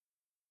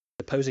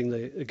opposing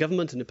the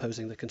government and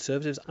opposing the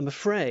Conservatives. I'm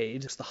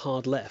afraid it's the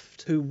hard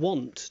left who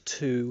want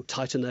to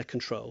tighten their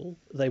control.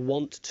 They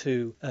want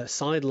to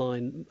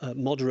sideline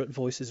moderate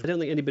voices. I don't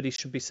think anybody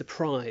should be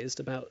surprised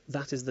about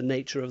that is the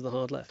nature of the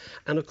hard left.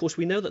 And of course,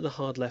 we know that the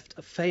hard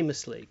left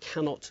famously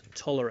cannot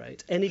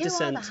tolerate any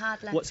dissent. Who are the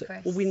hard left,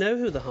 Chris? Well, we know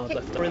who the hard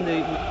left are in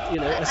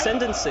the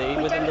ascendancy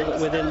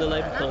within the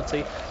Labour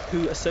Party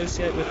who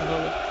associate with the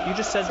hard left. You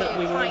just said that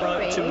we were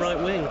right to right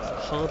wing.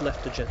 Hard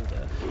left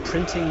agenda,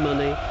 printing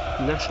money,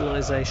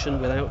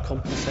 nationalisation without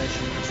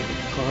compensation,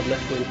 hard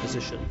left wing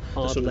position.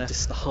 Hard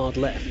left, the hard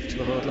left,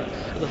 the hard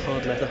left, the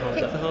hard left, the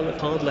hard left, the hard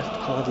left, hard left,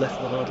 hard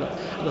left, the hard left,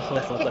 the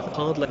hard left,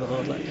 hard left, hard left, the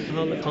hard left,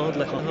 hard left, hard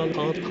left, hard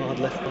left, hard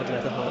left, hard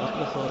left, the hard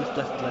left, hard left,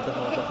 left, left, the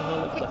hard left, hard left, left,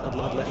 hard left, hard left, the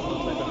hard left, left, left, left.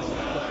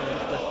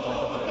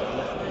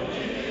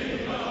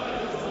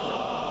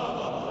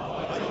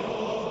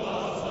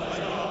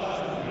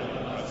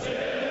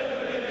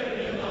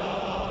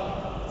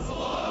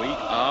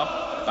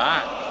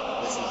 Back.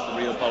 This is the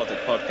Real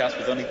Politics Podcast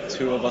with only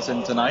two of us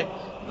in tonight.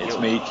 It's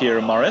me,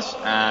 Kieran Morris,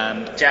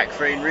 and Jack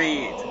Frayne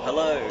Reed.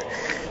 Hello.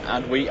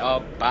 And we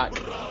are back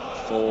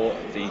for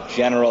the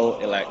general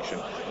election.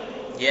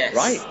 Yes.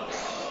 Right.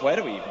 Where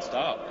do we even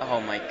start?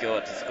 Oh my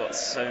god, it's got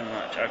so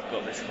much. I've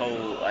got this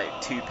whole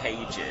 2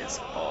 pages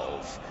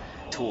of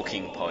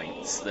talking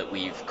points that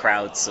we've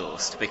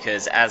crowdsourced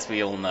because, as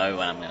we all know,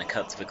 and I'm going to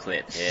cut to the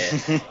clip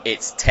here,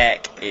 it's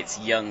tech, it's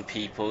young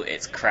people,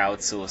 it's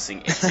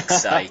crowdsourcing, it's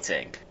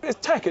exciting. It's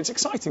tech, it's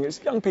exciting, it's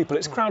young people,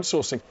 it's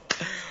crowdsourcing.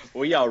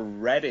 We are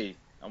ready,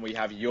 and we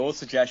have your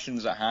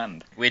suggestions at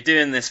hand. We're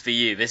doing this for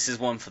you. This is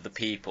one for the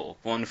people,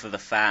 one for the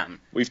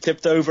fam. We've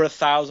tipped over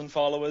 1,000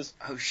 followers.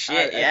 Oh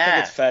shit, I yeah.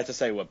 think it's fair to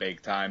say we're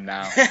big time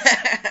now.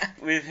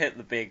 We've hit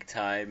the big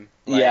time.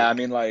 Yeah, I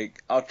mean,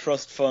 our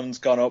trust fund's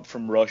gone up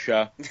from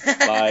Russia.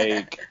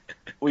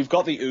 We've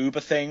got the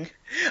Uber thing.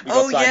 We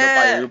got signed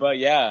up by Uber,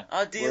 yeah.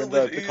 Our deal We're in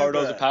with the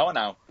corridors of power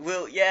now.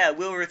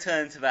 We'll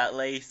return to that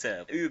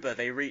later. Uber,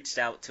 they reached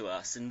out to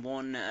us, and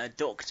one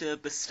Dr.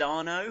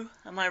 Bastano,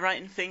 am I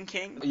right in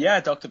thinking?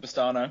 Yeah, Dr.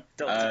 Bastano.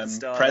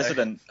 Bastano.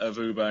 President of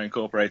Uber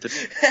Incorporated.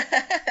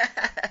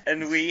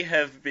 And we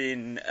have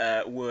been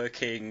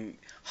working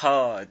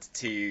hard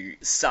to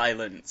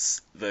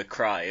silence the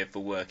cry of the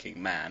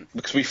working man.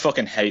 Because we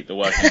fucking hate the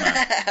working man.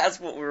 That's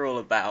what we're all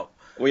about.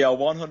 We are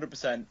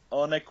 100%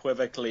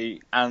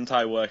 unequivocally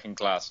anti-working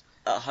class.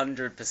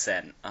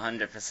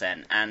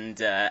 100%.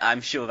 And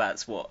I'm sure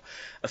that's what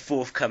a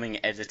forthcoming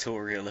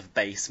editorial of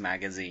Base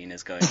magazine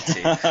is going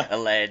to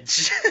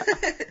allege.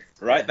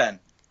 Right then.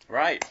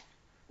 Right.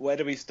 Where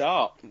do we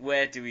start?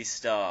 Well,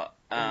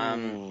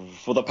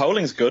 the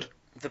polling's good.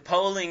 The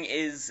polling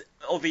is,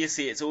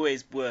 obviously, it's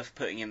always worth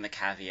putting in the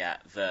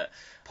caveat that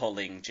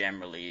polling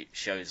generally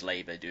shows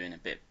Labour doing a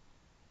bit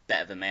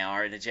better than they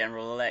are in a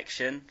general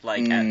election.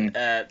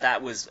 That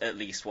was at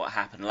least what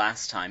happened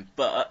last time.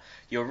 But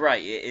you're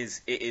right,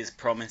 it is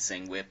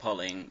promising. We're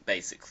polling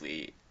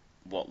basically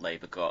what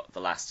Labour got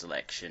the last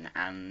election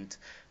and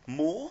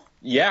more.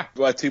 Yeah,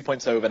 we're 2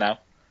 points over now.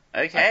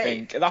 Okay. I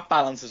think that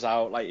balances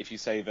out, if you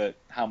say that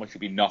how much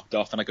would be knocked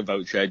off and a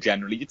vote share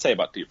generally, you'd say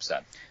about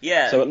 2%.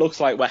 Yeah. So it looks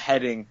like we're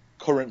heading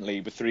currently,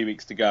 with 3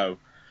 weeks to go,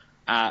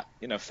 at,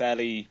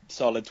 fairly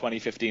solid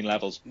 2015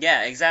 levels.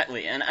 Yeah,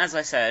 exactly. And as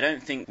I say, I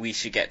don't think we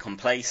should get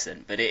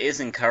complacent, but it is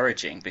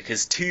encouraging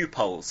because 2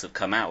 polls have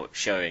come out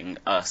showing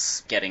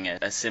us getting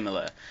a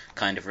similar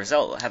kind of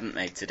result, haven't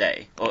they,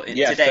 today?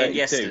 Today 32. and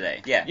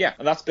yesterday. Yeah. Yeah,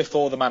 and that's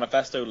before the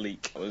manifesto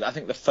leak. I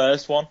think the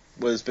first one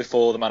was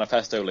before the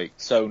manifesto leak.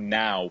 So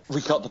now we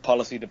got the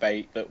policy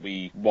debate that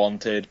we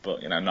wanted,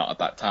 but, not at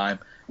that time.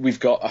 We've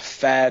got a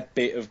fair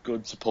bit of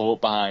good support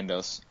behind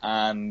us,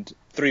 and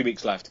 3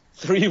 weeks left.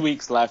 3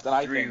 weeks left, and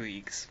I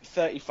think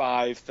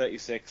 35,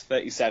 36,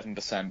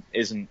 37%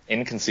 isn't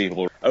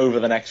inconceivable over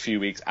the next few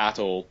weeks at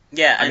all.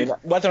 Yeah, I mean,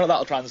 whether or not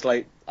that'll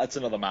translate, that's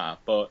another matter,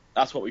 but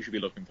that's what we should be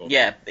looking for.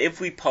 Yeah,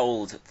 if we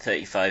polled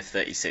 35,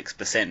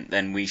 36%,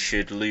 then we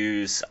should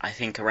lose, I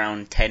think,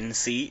 around 10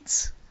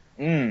 seats.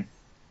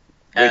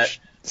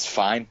 Which is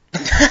fine.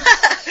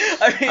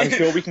 I mean, I'm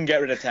sure we can get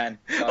rid of 10.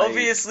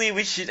 Obviously,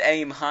 we should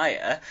aim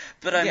higher,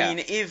 but I mean,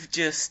 if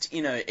just,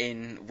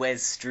 in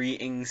Wes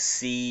Streeting's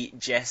seat,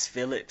 Jess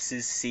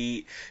Phillips's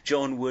seat,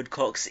 John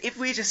Woodcock's, if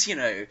we just,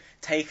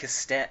 take a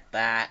step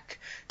back...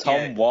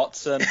 Tom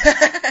Watson.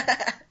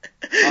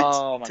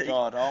 Oh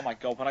my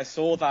god. When I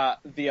saw that,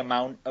 the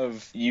amount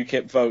of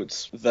UKIP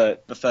votes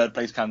that the third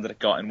place candidate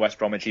got in West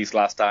Bromwich East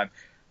last time,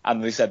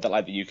 and they said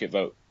that, the UKIP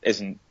vote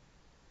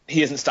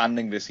he isn't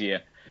standing this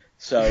year.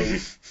 So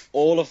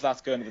all of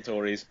that's going to the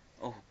Tories.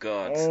 Oh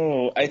God!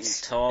 Oh,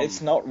 Tom.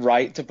 It's not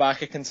right to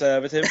back a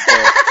Conservative,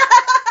 but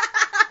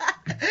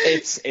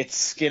it's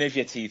skin of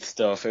your teeth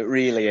stuff. It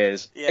really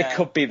is. Yeah. It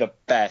could be the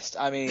best.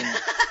 I mean,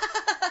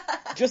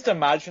 just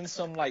imagine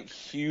some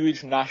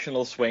huge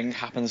national swing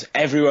happens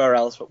everywhere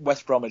else but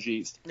West Bromwich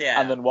East,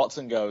 yeah. and then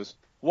Watson goes,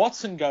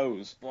 Watson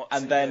goes,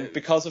 Watson and then goes.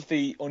 because of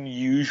the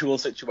unusual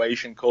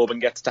situation,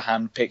 Corbyn gets to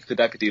handpick the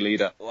deputy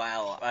leader.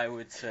 Well, I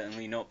would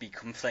certainly not be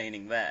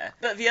complaining there.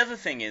 But the other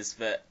thing is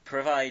that,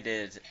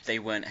 provided they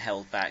weren't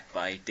held back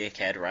by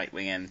dickhead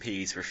right-wing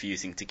MPs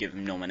refusing to give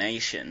them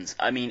nominations,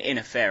 I mean, in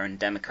a fair and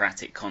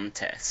democratic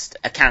contest,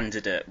 a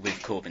candidate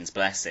with Corbyn's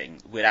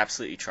blessing would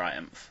absolutely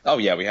triumph. Oh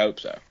yeah, we hope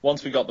so.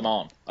 Once we got them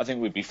on, I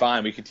think we'd be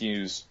fine. We could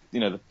use,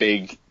 the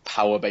big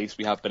power base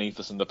we have beneath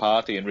us in the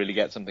party and really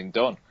get something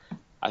done.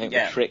 I think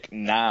the trick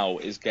now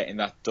is getting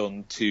that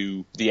done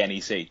to the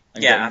NEC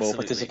and getting more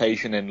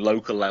participation in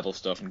local level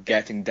stuff and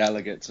getting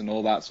delegates and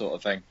all that sort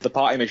of thing. The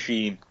party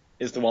machine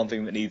is the one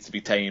thing that needs to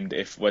be tamed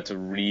if we're to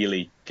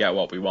really get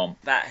what we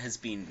want. That has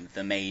been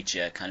the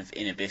major kind of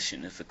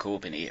inhibition of the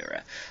Corbyn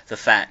era. The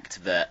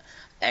fact that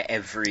at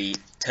every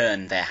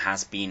turn there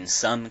has been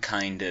some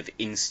kind of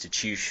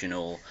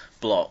institutional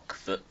block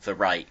that the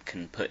right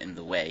can put in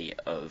the way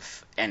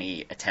of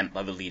any attempt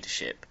by the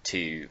leadership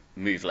to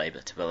move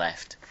Labour to the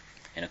left,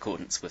 in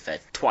accordance with their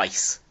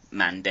twice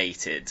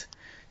mandated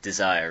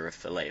desire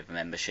of the Labour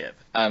membership.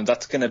 And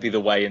that's going to be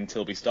the way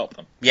until we stop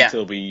them. Yeah.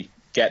 Until we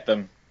get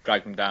them,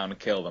 drag them down and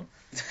kill them.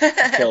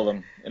 Kill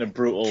them in a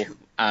brutal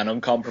and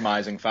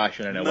uncompromising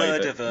fashion in a way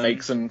that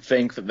makes them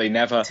think that they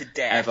never,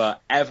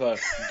 ever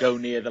go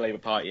near the Labour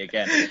Party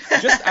again.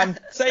 I'm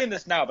saying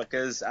this now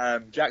because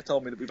Jack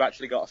told me that we've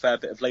actually got a fair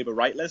bit of Labour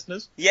right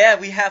listeners. Yeah,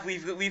 we have.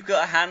 We've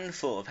got a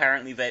handful.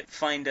 Apparently they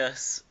find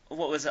us...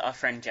 What was it our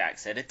friend Jack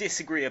said? A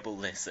disagreeable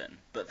listen,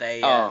 but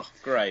they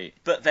great.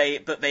 But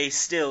they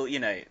still,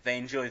 they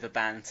enjoy the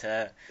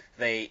banter.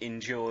 They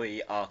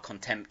enjoy our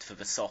contempt for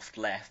the soft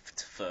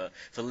left, for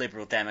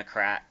Liberal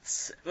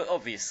Democrats. But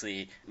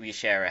obviously, we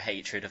share a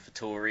hatred of the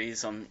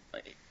Tories.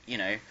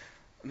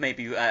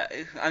 Maybe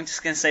I'm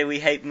just going to say we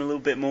hate them a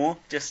little bit more.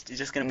 Just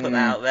going to put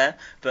that out there.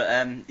 But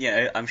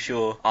I'm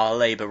sure our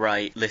Labour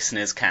right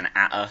listeners can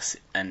at us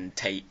and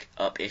take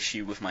up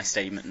issue with my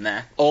statement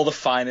there. All the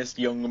finest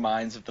young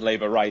minds of the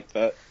Labour right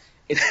that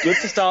it's good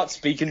to start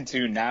speaking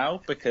to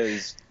now,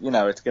 because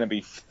it's going to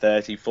be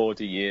 30,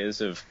 40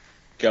 years of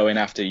going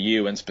after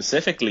you, and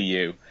specifically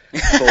you,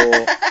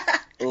 for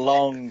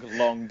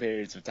long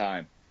periods of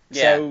time.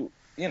 Yeah. So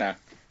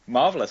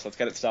marvellous, let's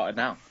get it started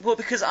now. Well,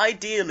 because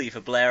ideally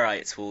the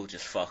Blairites will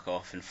just fuck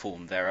off and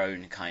form their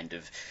own kind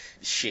of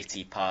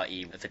shitty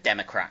party, the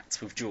Democrats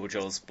with George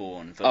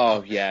Osborne.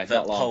 Not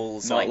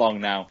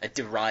long now. A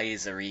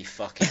derisory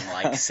fucking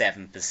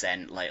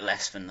 7%,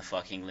 less than the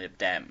fucking Lib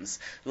Dems.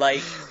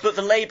 But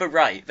the Labour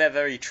right, they're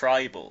very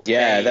tribal.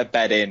 Yeah, they're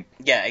bed in.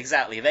 Yeah,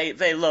 exactly.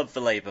 They love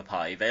the Labour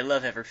Party. They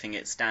love everything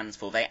it stands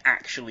for. They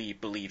actually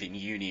believe in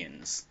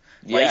unions.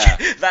 Yeah.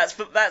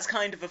 That's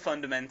kind of a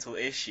fundamental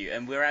issue,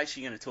 and we're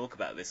actually going to talk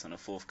about this on a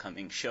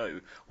forthcoming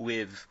show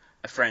with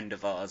a friend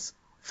of ours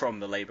from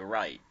the Labour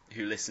right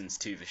who listens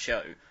to the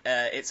show.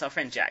 It's our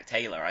friend Jack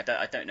Taylor. I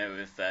don't know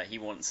if he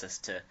wants us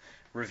to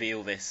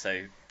reveal this,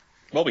 so...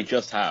 Well, we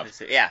just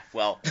have. Yeah,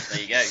 well,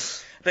 there you go.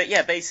 But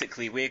yeah,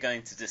 basically, we're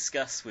going to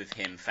discuss with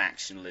him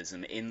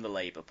factionalism in the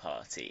Labour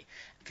Party,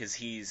 because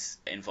he's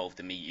involved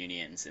in meat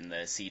unions in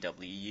the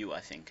CWU, I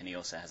think, and he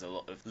also has a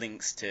lot of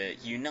links to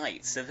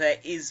Unite. So there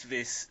is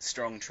this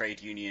strong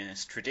trade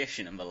unionist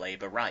tradition in the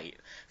Labour right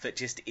that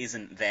just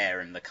isn't there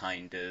in the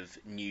kind of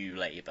new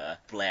Labour,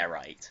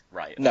 Blairite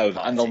right. No,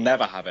 and they'll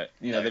never have it.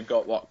 They've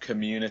got,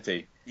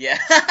 Community. Yeah,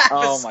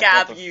 oh the my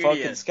Scab God, the Union.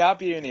 fucking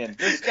Scab Union.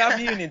 The Scab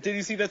Union. Did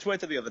you see their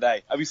Twitter the other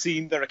day? Have you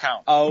seen their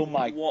account? Oh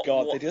my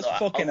God, they're just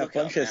fucking a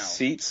bunch of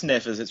seat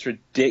sniffers. It's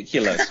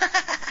ridiculous.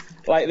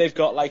 They've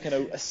got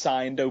a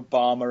signed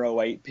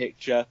Obama 08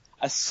 picture,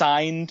 a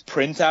signed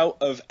printout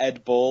of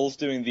Ed Balls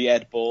doing the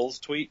Ed Balls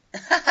tweet.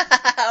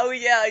 Oh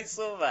yeah, I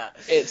saw that.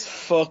 It's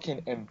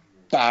fucking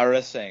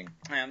embarrassing.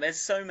 There's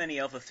so many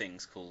other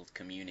things called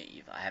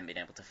Community that I haven't been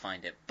able to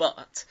find it,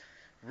 but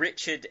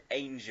Richard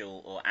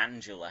Angel, or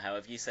Angela,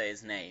 however you say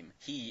his name,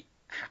 he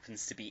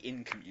happens to be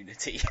in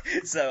Community,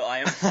 so I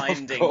am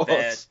finding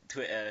their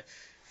Twitter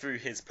through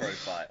his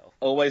profile.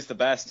 Always the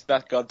best.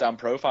 That goddamn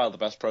profile, the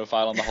best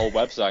profile on the whole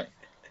website.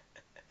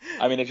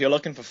 I mean, if you're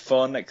looking for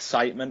fun,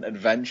 excitement,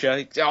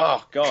 adventure,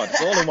 oh God,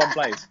 it's all in one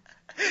place.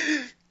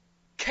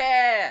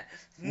 Care!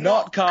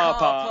 Not car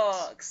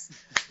parks.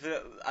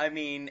 I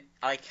mean,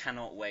 I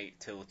cannot wait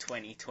till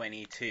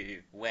 2022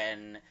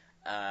 when...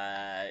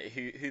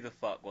 who the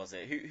fuck was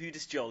it? Who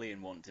does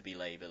Jolyon want to be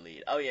Labour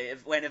lead? Oh yeah,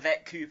 when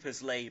Yvette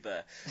Cooper's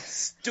Labour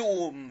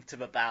stormed to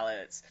the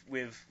ballots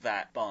with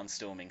that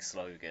barnstorming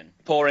slogan.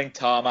 Pouring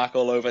tarmac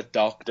all over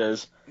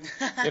doctors.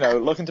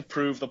 Looking to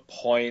prove the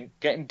point.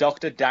 Getting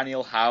Dr.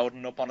 Daniel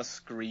Howden up on a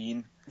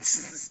screen.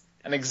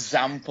 An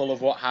example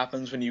of what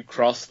happens when you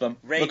cross them.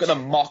 Look at the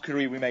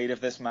mockery we made of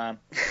this man.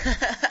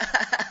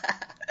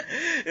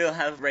 He'll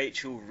have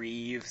Rachel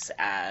Reeves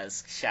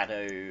as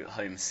Shadow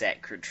Home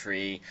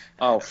Secretary.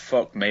 Oh,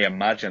 fuck me,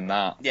 imagine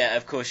that. Yeah,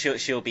 of course,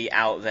 she'll be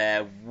out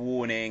there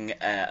warning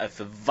of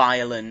the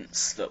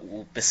violence that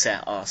will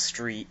beset our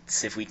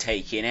streets if we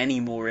take in any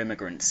more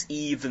immigrants,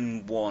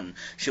 even one.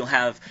 She'll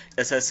have,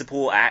 as her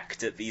support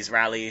act at these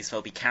rallies,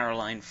 there'll be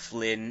Caroline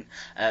Flint,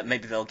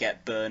 maybe they'll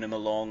get Burnham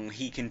along,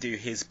 he can do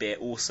his bit,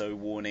 also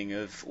warning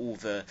of all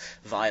the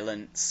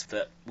violence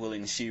that will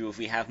ensue if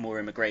we have more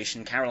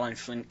immigration. Caroline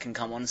Flint can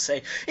come on and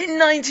say, in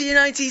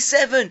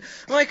 1997,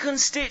 my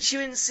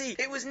constituency,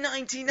 it was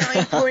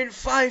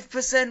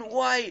 99.5%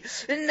 white,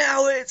 and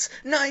now it's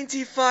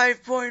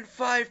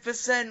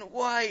 95.5%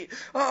 white.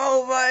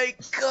 Oh my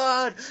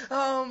god,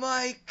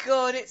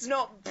 it's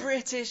not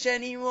British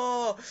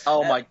anymore.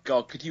 Oh my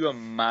god, could you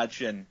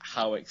imagine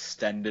how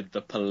extended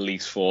the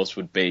police force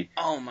would be?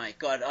 Oh my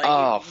god,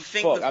 you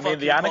think fuck. the I mean,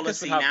 the fucking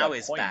anarchists policy would have now their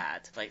is point.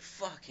 bad. Like,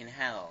 fucking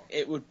hell.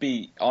 It would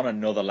be on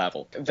another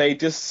level. They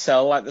just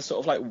sell like the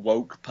sort of like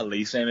woke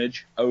police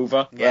image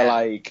over. Yeah. They're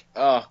like,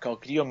 oh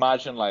god, could you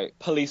imagine like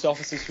police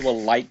officers who are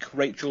like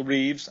Rachel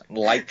Reeves,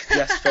 like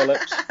Jess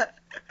Phillips,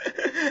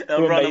 They'll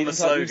who are run made on the into like,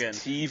 slogan.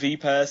 these TV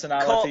Cops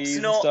personalities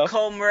and not stuff,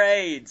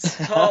 comrades.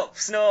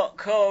 Cops not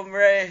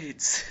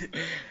comrades.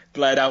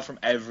 bled out from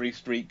every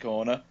street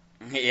corner.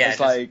 Yeah, it's just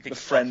like big the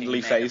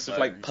friendly fucking face of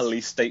like megaphones.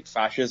 police state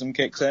fascism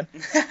kicks in.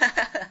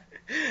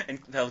 And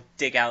they'll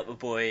dig out the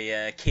boy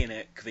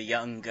Kinnock the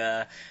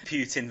younger,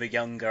 Putin the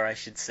younger, I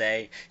should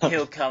say.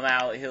 He'll come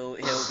out. He'll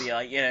be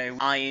like,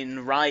 Ein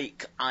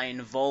Reich,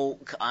 Ein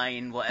Volk,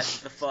 Ein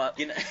whatever the fuck,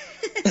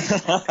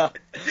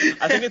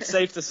 I think it's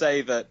safe to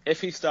say that if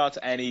he starts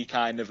any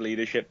kind of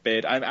leadership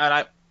bid,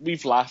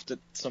 we've laughed at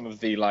some of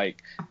the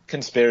like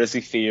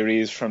conspiracy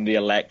theories from the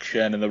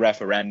election and the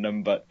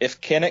referendum, but if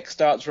Kinnock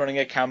starts running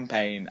a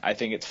campaign, I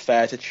think it's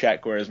fair to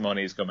check where his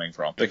money's coming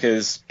from,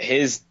 because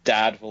his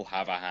dad will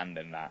have a hand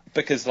in that.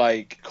 Because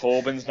like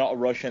Corbyn's not a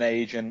Russian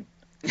agent,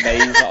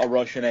 May's not a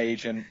Russian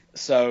agent,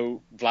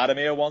 so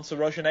Vladimir wants a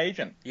Russian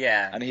agent.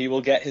 Yeah. And he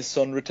will get his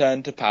son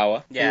returned to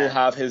power. Yeah. He will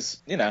have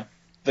his,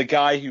 the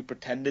guy who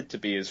pretended to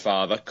be his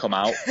father come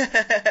out.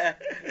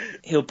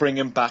 He'll bring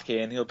him back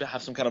in. He'll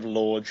have some kind of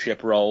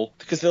lordship role.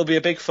 Because there'll be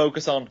a big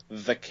focus on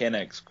the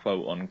Kinnocks,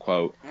 quote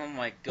unquote. Oh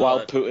my god.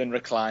 While Putin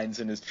reclines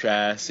in his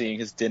chair, seeing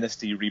his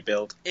dynasty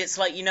rebuilt. It's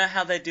like,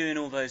 how they're doing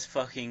all those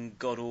fucking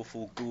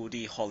god-awful,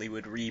 gaudy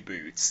Hollywood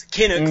reboots?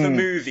 Kinnock the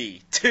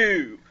movie,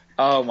 2.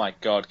 Oh my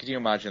god, could you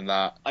imagine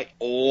that? Like,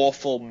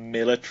 awful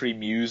military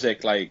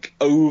music, like,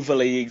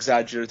 overly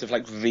exaggerative,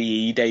 like,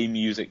 VE Day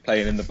music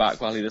playing in the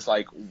back while he just,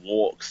 like,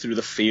 walks through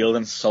the field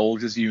in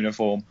soldier's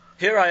uniform.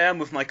 Here I am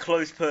with my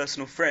close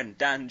personal friend,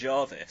 Dan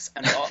Jarvis,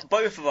 and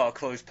both of our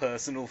close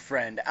personal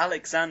friend,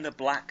 Alexander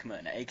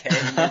Blackman,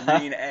 a.k.a.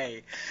 Marine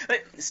A. But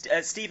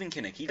Stephen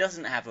Kinnock, he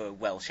doesn't have a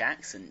Welsh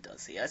accent,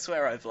 does he? I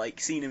swear I've,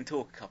 seen him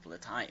talk a couple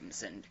of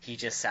times, and he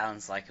just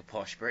sounds like a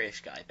posh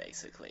British guy,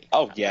 basically.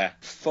 Oh, yeah.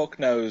 Fuck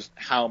knows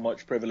how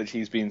much privilege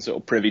he's been sort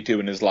of privy to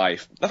in his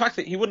life. The fact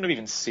that he wouldn't have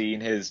even seen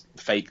his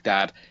fake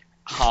dad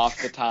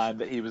half the time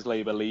that he was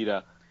Labour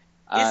leader.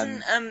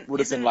 And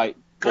would have been, like,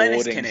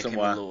 Glenys boarding Kinnock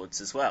somewhere. in the Lords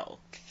as well.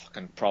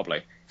 Fucking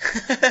probably.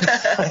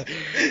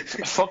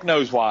 Fuck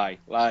knows why.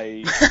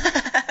 Like,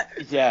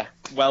 yeah,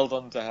 well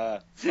done to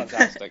her.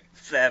 Fantastic.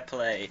 Fair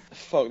play.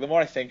 Fuck, the more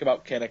I think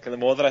about Kinnock, the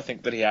more that I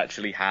think that he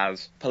actually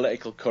has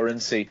political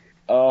currency.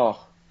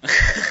 Oh.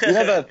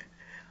 The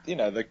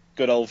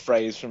good old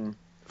phrase from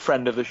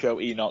friend of the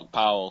show Enoch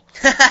Powell,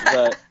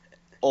 that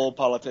all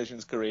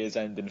politicians' careers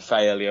end in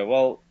failure.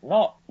 Well,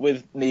 not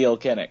with Neil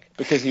Kinnock,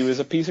 because he was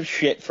a piece of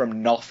shit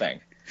from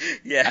nothing.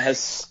 Yeah. And has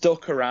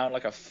stuck around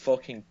like a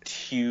fucking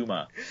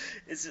tumour.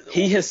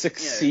 He has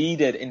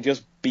succeeded in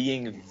just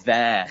being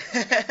there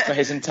for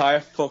his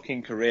entire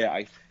fucking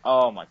career.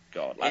 Oh my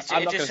god.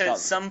 It just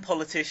shows some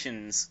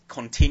politicians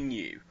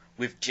continue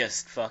with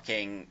just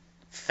fucking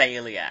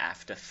failure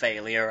after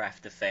failure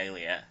after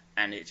failure,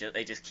 and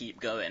they just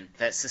keep going.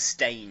 They're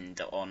sustained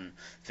on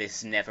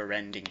this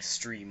never-ending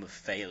stream of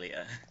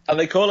failure. And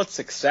they call it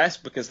success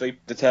because they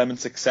determine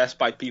success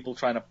by people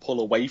trying to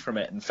pull away from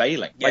it and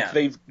failing. Yeah. Like,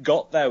 they've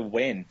got their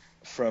win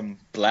from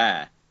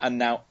Blair, and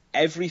now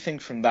everything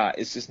from that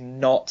is just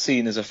not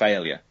seen as a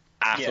failure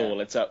at all.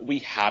 It's we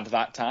had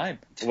that time.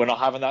 We're not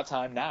having that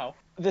time now.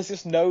 There's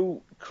just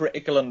no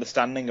critical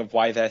understanding of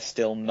why they're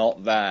still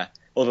not there,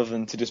 other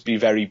than to just be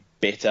very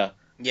bitter.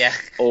 Yeah.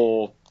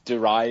 Or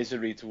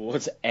derisory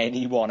towards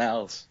anyone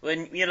else.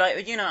 When you're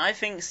like, I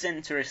think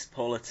centrist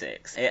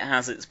politics, it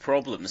has its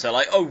problems. They're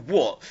like, oh,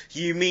 what?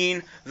 You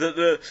mean that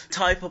the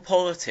type of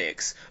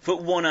politics that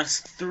won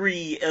us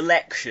 3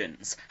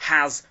 elections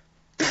has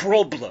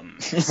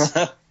problems?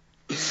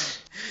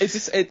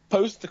 It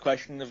posed the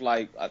question of,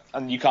 like,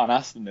 and you can't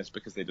ask them this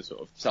because they just sort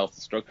of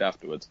self-destruct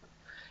afterwards,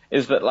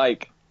 is that,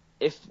 like,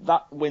 if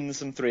that wins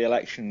them 3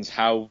 elections,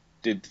 how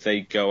did they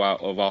go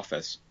out of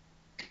office?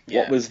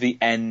 Yeah. What was the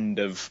end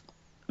of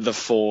the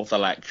 4th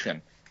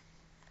election?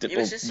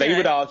 They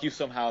would argue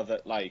somehow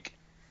that, like,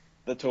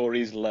 the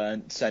Tories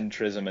learnt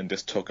centrism and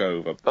just took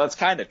over. That's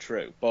kind of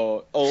true,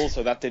 but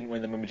also that didn't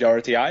win them a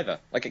majority either.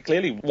 Like, it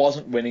clearly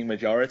wasn't winning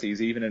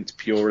majorities even in its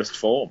purest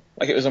form.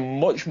 Like, it was a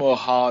much more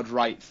hard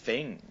right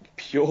thing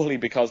purely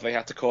because they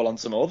had to call on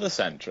some other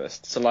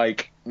centrists to,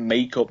 like,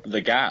 make up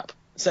the gap.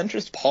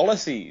 Centrist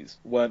policies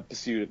weren't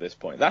pursued at this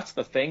point. That's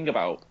the thing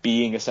about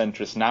being a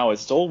centrist now.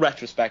 It's all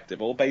retrospective,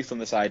 all based on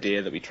this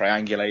idea that we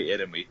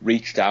triangulated and we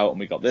reached out and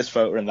we got this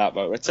voter and that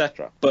voter,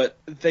 etc. But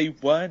they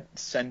weren't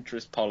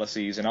centrist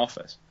policies in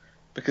office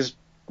because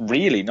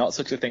really not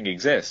such a thing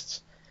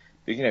exists.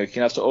 You know, you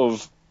can have sort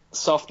of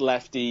soft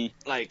lefty,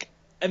 like,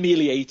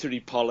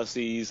 amelioratory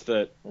policies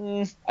that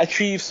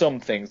achieve some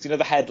things, you know,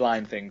 the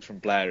headline things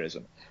from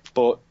Blairism.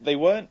 But they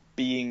weren't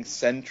being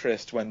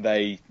centrist when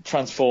they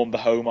transformed the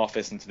Home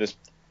Office into this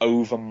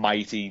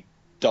overmighty,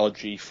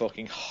 dodgy,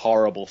 fucking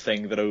horrible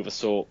thing that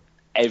oversaw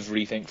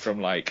everything from,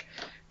 like,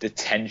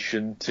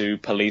 detention to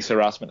police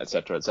harassment,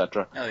 etc.,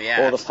 etc. Oh, yeah,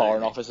 or the absolutely.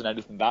 Foreign Office and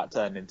anything that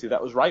turned into.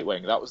 That was right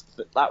wing. That was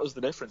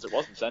the difference. It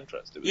wasn't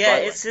centrist. It was Yeah,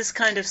 right-wing. it's this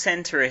kind of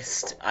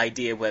centrist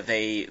idea where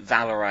they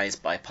valorize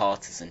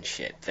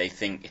bipartisanship. They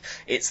think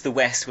it's the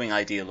West Wing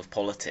ideal of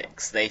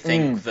politics. They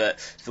think that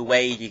the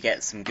way you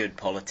get some good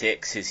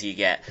politics is you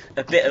get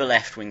a bit of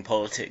left-wing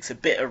politics, a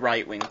bit of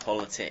right-wing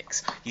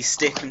politics. You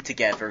stick them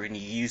together and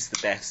you use the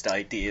best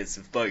ideas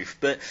of both.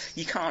 But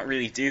you can't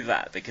really do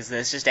that because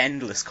there's just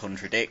endless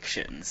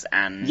contradictions.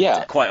 And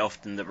quite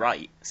often the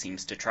right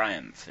seems to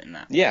triumph in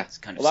that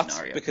kind of scenario.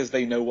 That's because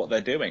they know what they're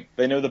doing.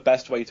 They know the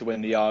best way to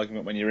win the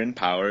argument when you're in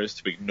power is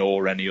to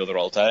ignore any other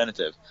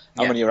alternative.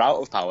 And when you're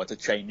out of power, to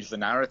change the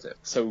narrative.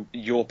 So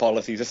your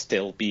policies are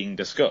still being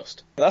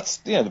discussed. That's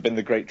been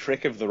the great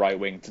trick of the right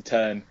wing, to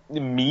turn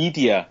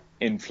media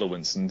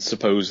influence and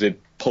supposed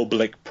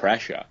public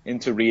pressure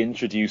into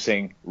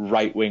reintroducing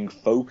right-wing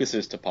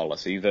focuses to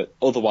policy that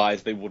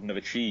otherwise they wouldn't have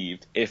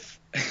achieved if,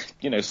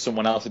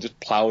 someone else had just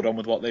ploughed on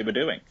with what they were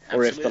doing.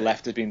 Absolutely. Or if the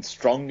left had been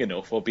strong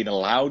enough or been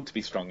allowed to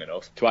be strong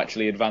enough to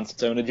actually advance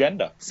its own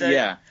agenda.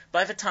 So,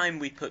 by the time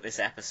we put this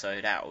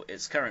episode out,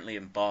 it's currently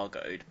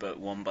embargoed, but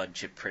one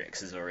bunch of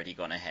pricks has already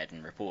gone ahead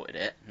and reported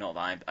it. Not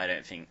that I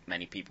don't think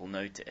many people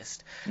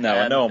noticed.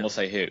 No, no one will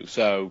say who.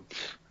 So,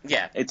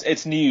 yeah,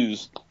 it's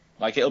news.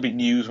 Like, it'll be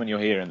news when you're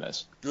hearing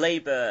this.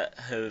 Labour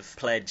have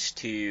pledged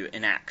to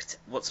enact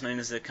what's known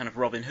as a kind of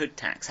Robin Hood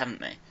tax, haven't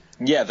they?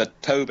 Yeah, the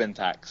Tobin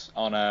tax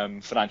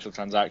on financial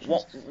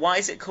transactions. Why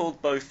is it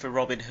called both the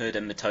Robin Hood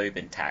and the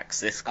Tobin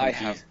tax? I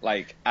have,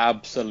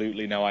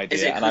 absolutely no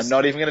idea. And I'm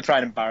not even going to try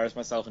and embarrass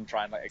myself and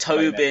try and,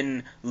 explain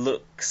Tobin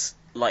looks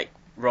like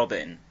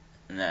Robin.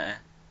 No.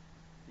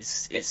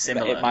 It's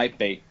similar. It might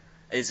be.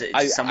 Is it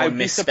someone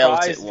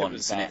misspelled it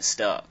once and it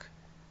stuck?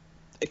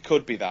 It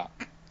could be that.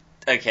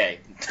 Okay.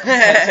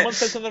 Someone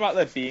said something about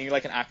there being,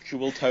 an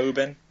actual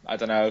Tobin. I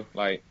don't know.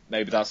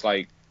 Maybe that's,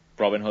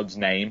 Robin Hood's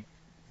name.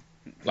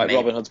 Maybe.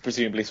 Robin Hood's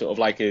presumably sort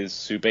of his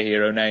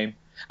superhero name.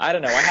 I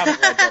don't know. I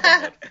haven't read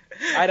Robin Hood.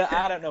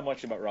 I don't know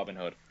much about Robin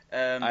Hood.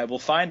 I will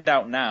find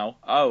out now.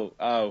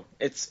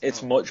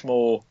 It's much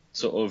more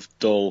sort of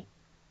dull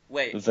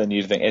than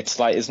you'd think.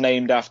 It's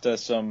named after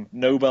some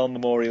Nobel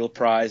Memorial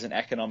Prize in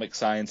Economic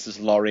Sciences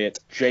laureate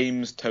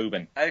James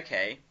Tobin.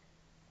 Okay.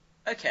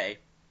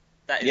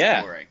 That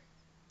is boring.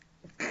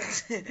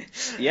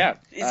 Yeah.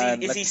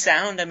 Is he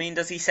sound? I mean,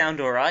 does he sound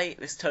alright,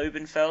 this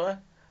Tobin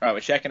fella? Right, we're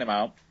checking him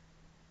out.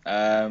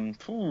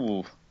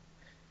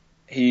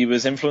 He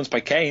was influenced by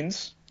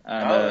Keynes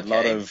and a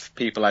lot of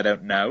people I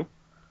don't know.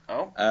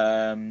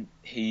 Oh.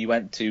 He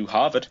went to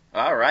Harvard.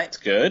 All right. It's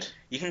good.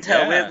 You can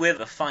tell we're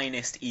the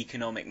finest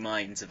economic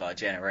minds of our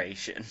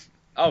generation.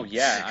 Oh,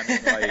 yeah. I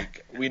mean,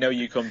 we know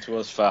you come to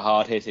us for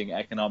hard-hitting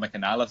economic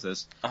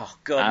analysis. Oh,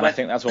 God. And I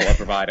think that's what we're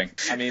providing.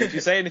 I mean, if you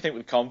say anything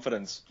with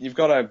confidence, you've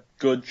got a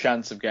good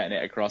chance of getting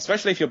it across,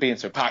 especially if you're being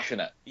so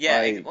passionate.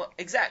 Yeah,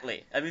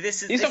 exactly. I mean,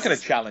 he's not going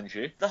to challenge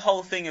you. The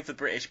whole thing of the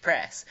British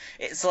press.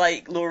 It's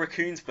like Laura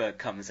Koonsberg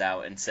comes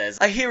out and says,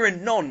 I hear a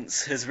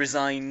nonce has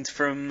resigned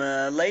from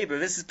Labour.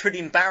 This is pretty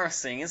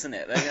embarrassing, isn't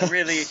it? They're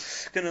really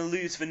going to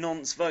lose the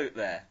nonce vote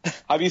there.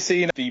 Have you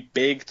seen the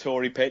big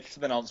Tory pitch to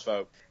the nonce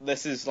vote?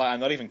 This is,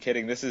 I'm not even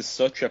kidding, this is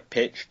such a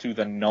pitch to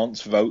the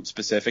nonce vote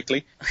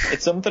specifically.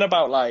 It's something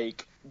about,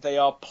 they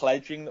are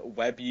pledging that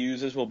web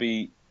users will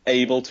be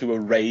able to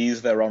erase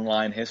their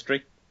online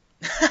history.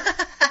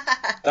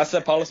 That's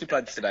their policy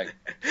pledge today.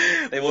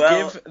 They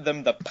will give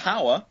them the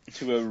power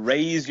to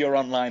erase your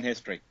online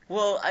history.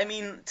 Well, I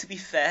mean, to be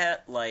fair,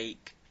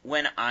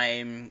 when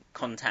I'm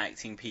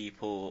contacting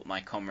people,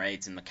 my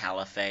comrades in the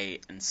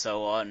Caliphate and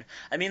so on,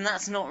 I mean,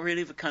 that's not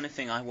really the kind of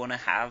thing I want to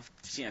have,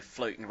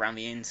 floating around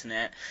the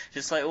internet.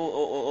 Just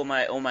all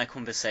my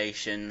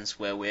conversations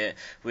where we're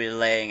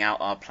laying out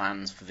our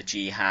plans for the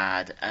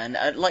jihad, and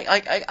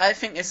I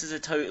think this is a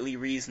totally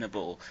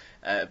reasonable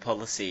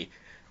policy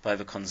by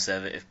the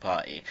Conservative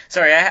Party.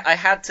 Sorry, I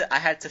had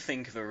to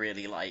think of a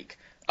really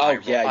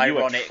you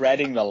were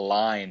treading the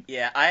line.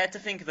 Yeah, I had to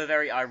think of a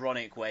very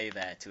ironic way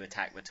there to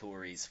attack the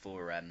Tories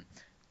for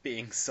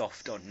being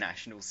soft on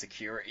national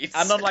security.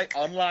 And on like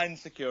online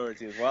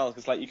security as well,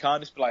 because like you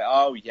can't just be like,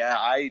 oh yeah,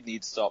 I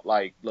need to stop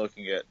like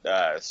looking at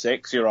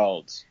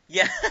 6-year-olds.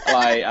 Yeah.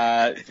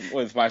 Like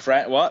with my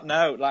friend. What?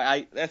 No,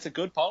 like that's a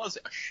good policy.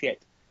 Oh,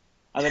 shit.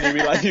 And then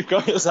you realise you've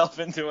got yourself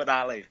into an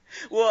alley.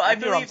 Well, I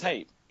You're on believe,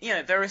 tape. you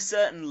know, there are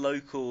certain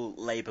local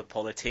Labour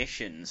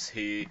politicians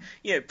who,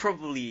 you know,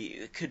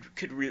 probably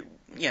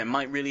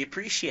might really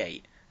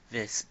appreciate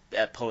this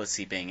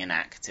policy being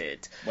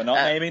enacted. We're not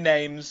naming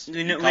names.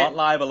 You can't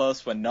libel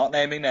us. We're not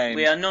naming names.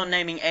 We are not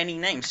naming any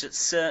names, just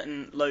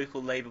certain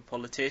local Labour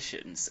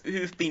politicians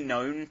who've been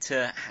known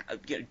to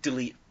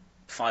delete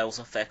files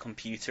off their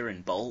computer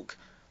in bulk.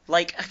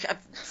 Like,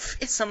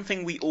 it's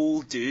something we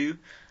all do.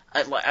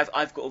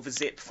 I've got all the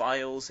zip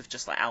files of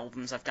just like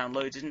albums I've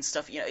downloaded and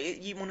stuff. You know,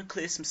 you want to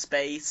clear some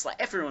space. Like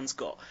everyone's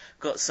got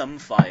some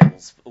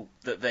files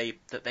that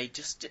they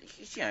just,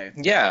 you know.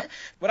 Yeah,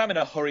 but I'm in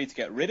a hurry to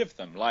get rid of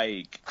them.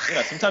 Like, you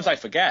know, sometimes I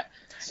forget.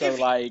 So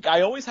like,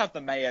 I always have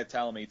the mayor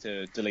tell me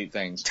to delete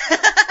things.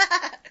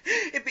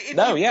 If you've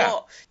got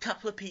a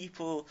couple of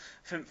people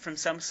from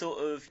some sort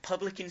of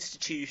public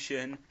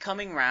institution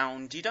coming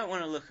round, you don't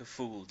want to look a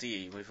fool, do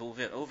you? With all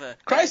the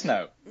Christ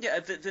no. Yeah,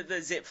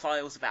 the zip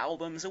files of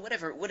albums or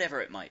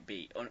whatever it might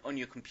be on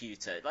your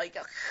computer. Like,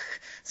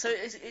 so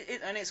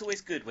it's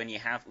always good when you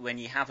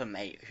have a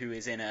mate who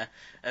is in a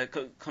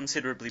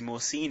considerably more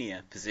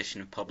senior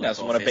position of public office.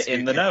 Someone a bit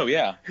in the know,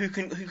 yeah. Who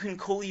can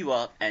call you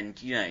up and,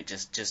 you know,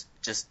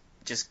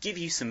 just give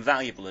you some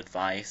valuable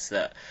advice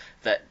that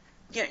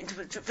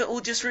will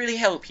just really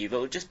help you, that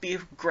will just be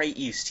of great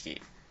use to you.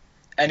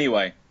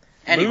 Anyway,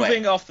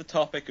 moving off the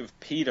topic of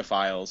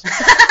paedophiles,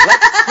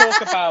 let's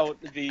talk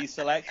about the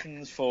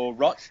selections for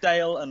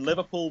Rochdale and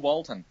Liverpool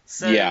Walton.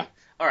 All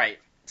right,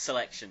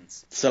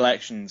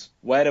 selections.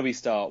 Where do we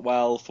start?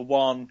 Well, for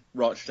one,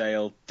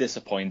 Rochdale,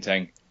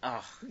 disappointing.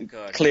 Oh,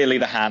 God. Clearly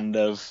the hand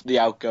of the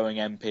outgoing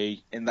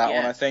MP in that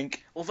one, I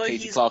think. Although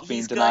Katie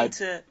he's going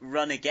to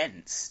run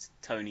against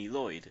Tony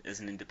Lloyd as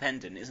an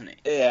independent, isn't he?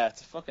 Yeah, it's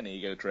a fucking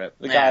ego trip.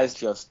 The guy's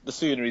just, the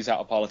sooner he's out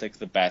of politics,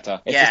 the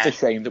better. It's just a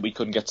shame that we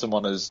couldn't get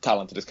someone as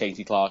talented as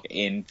Katie Clark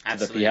in to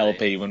the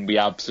PLP when we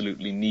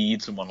absolutely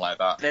need someone like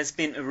that. There's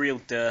been a real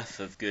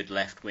dearth of good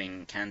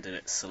left-wing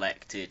candidates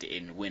selected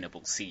in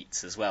winnable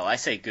seats as well. I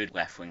say good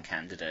left-wing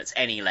candidates.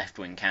 Any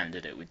left-wing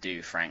candidate would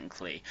do,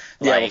 frankly.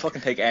 Yeah, we'll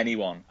fucking take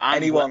anyone.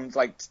 Anyone,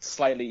 like,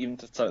 slightly, even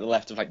to the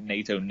left of, like,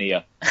 NATO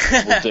near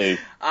will do.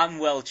 I'm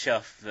well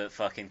chuffed that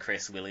fucking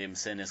Chris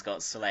Williamson has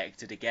got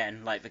selected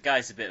again. Like, the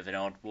guy's a bit of an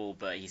oddball,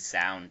 but he's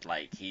sound.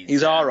 Like,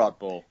 he's our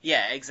oddball.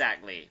 Yeah,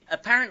 exactly.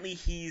 Apparently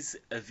he's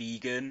a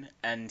vegan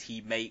and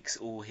he makes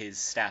all his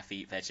staff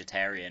eat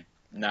vegetarian.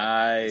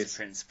 Nice. As a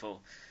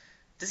principle.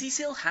 Does he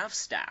still have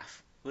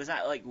staff? Was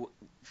that like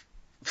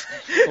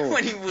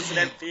when he was an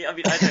MP? I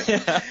mean, I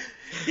don't.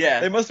 Yeah.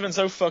 They must have been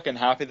so fucking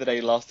happy that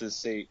he lost his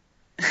seat.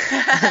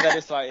 They're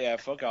just like, yeah,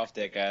 fuck off,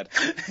 dickhead.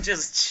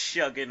 Just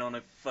chugging on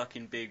a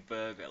fucking big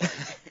burger.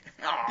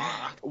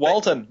 Like,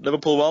 Walton,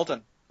 Liverpool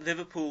Walton.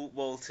 Liverpool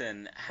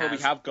Walton has... Well,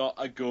 we have got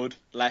a good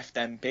left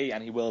MP,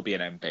 and he will be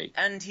an MP.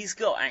 And he's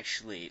got,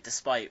 actually,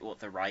 despite what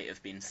the right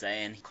have been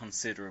saying,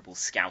 considerable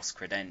Scouse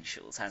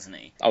credentials, hasn't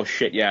he? Oh,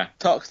 shit, yeah.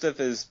 Toxteth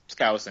is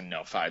Scouse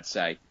enough, I'd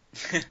say.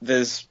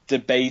 There's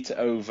debate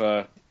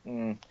over...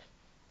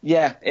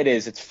 Yeah, it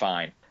is, it's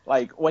fine.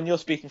 Like, when you're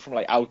speaking from,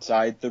 like,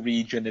 outside the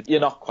region,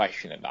 you're not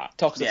questioning that.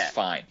 Toxteth's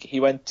fine.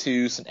 He went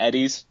to St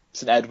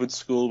Edward's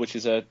School, which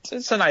is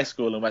it's a nice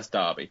school in West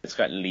Derby. It's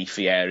got a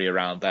leafy area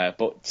around there,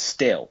 but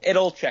still, it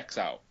all checks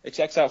out. It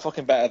checks out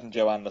fucking better than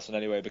Joe Anderson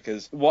anyway,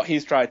 because what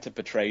he's tried to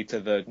portray to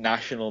the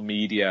national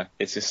media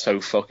is just so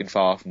fucking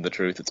far from the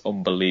truth. It's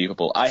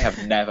unbelievable. I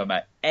have never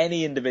met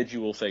any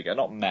individual figure,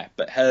 not met,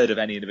 but heard of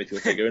any individual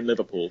figure in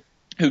Liverpool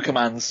who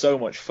commands so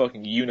much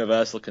fucking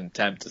universal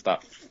contempt as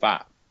that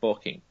fat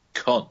fucking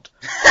cunt.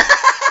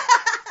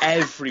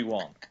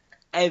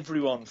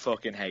 Everyone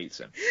fucking hates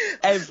him.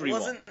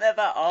 Everyone. Wasn't there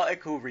that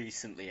article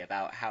recently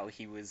about how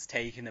he was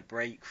taking a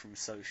break from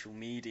social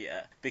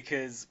media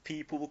because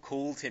people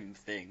called him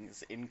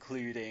things,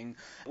 including,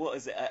 what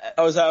is it?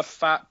 Was that a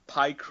fat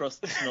pie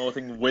crust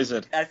snorting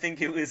wizard? I think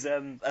it was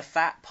a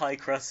fat pie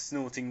crust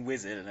snorting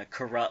wizard and a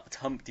corrupt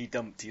Humpty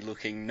Dumpty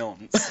looking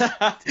nonce.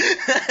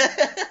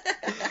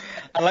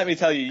 And let me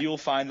tell you, you'll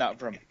find that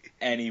from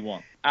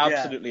anyone.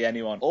 Absolutely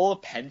anyone. All the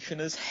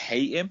pensioners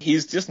hate him.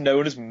 He's just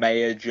known as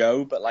Mayor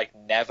Joe, but like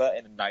never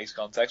in a nice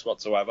context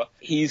whatsoever.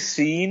 He's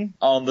seen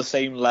on the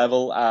same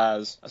level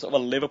as a sort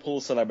of a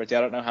Liverpool celebrity.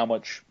 I don't know how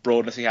much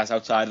broadness he has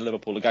outside of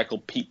Liverpool. A guy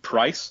called Pete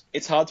Price.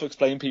 It's hard to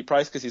explain Pete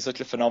Price because he's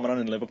such a phenomenon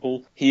in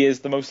Liverpool. He is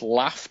the most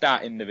laughed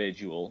at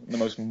individual, the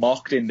most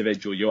mocked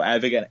individual you're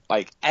ever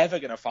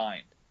gonna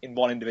find in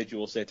one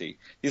individual city.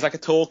 He's like a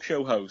talk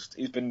show host.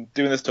 He's been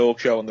doing this talk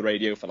show on the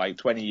radio for like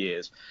 20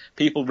 years.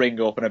 People ring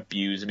up and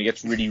abuse him. He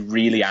gets really,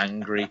 really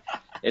angry.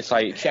 It's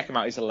like, check him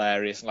out, he's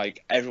hilarious. And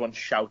like, everyone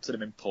shouts at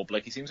him in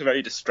public. He seems a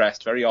very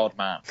distressed, very odd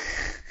man.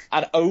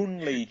 And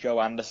only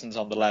Joe Anderson's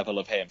on the level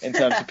of him in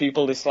terms of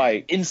people just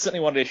like instantly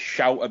want to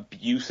shout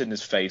abuse in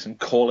his face and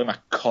call him a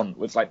cunt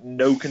with like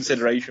no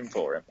consideration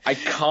for him. I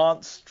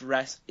can't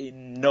stress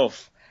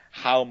enough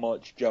how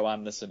much Joe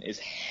Anderson is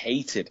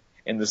hated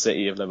in the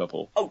city of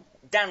Liverpool. Oh,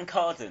 Dan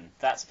Carden,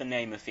 that's the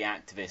name of the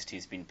activist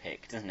who's been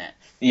picked, isn't it?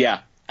 Yeah.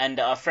 And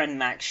our friend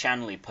Max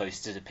Shanley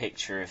posted a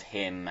picture of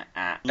him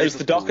at It was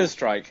the Dockers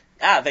strike.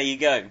 Ah, there you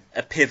go.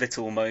 A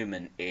pivotal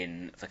moment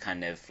in the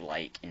kind of,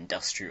 like,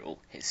 industrial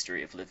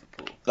history of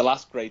Liverpool. The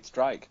last great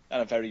strike,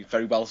 and a very,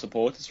 very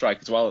well-supported strike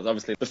as well.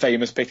 Obviously, the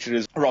famous picture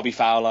is Robbie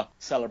Fowler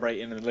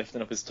celebrating and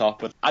lifting up his top.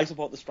 But I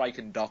support the strike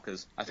in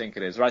Dockers, I think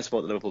it is. Or I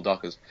support the Liverpool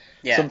Dockers.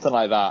 Yeah. Something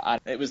like that.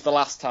 And it was the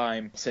last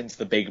time since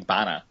the big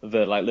banner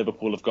that, like,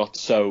 Liverpool have got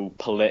so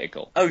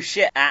political. Oh,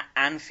 shit. At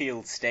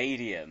Anfield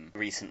Stadium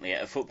recently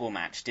at a football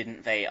match,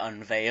 didn't they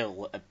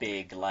unveil a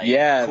big, like, the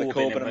Corbyn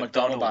Corbyn and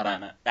McDonnell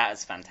banner? That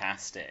is fantastic.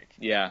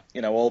 Yeah,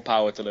 you know, all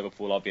power to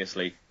Liverpool,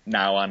 obviously,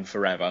 now and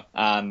forever.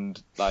 And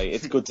like,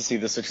 it's good to see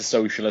there's such a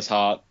socialist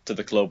heart to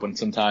the club when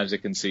sometimes it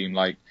can seem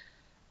like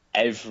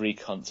every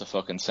cunt's a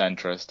fucking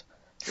centrist.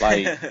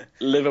 Like,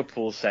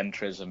 Liverpool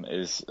centrism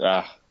is,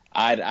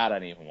 I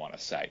don't even want to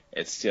say.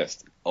 It's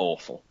just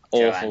awful.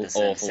 Awful.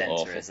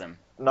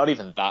 Not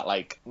even that,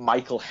 like,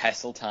 Michael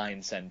Heseltine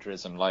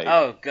centrism. Like,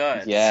 oh,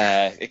 God.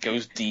 Yeah, it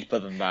goes deeper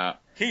than that.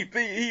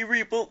 He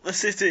rebuilt the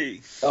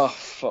city. Oh,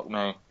 fuck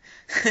no.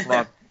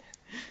 Man,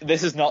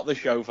 this is not the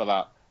show for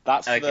that.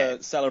 That's okay. The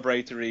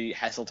celebratory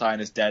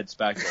Heseltine is dead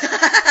special.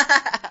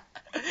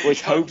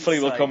 Which hopefully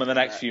will come in the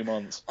next few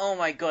months. Oh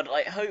my god,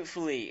 like,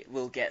 hopefully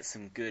we'll get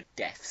some good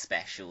death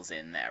specials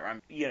in there.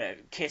 You know,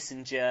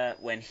 Kissinger,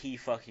 when he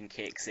fucking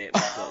kicks it,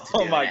 we've got to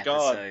do an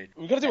episode.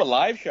 We've got to do a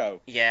live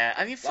show. Yeah,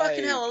 I mean,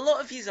 fucking hell, a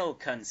lot of these old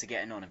cunts are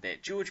getting on a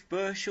bit. George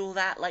Bush, all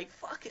that, like,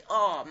 fuck it.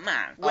 Oh,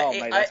 man.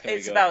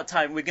 It's about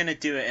time. We're going to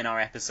do it in our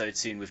episode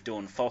soon with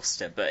Dawn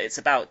Foster, but it's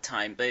about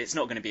time. But it's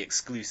not going to be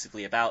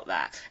exclusively about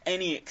that.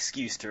 Any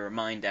excuse to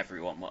remind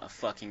everyone what a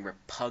fucking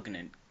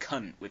repugnant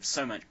cunt with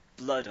so much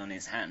blood on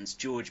his hands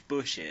George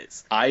Bush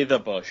is. Either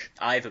Bush.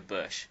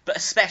 But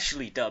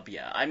especially W.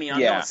 I mean,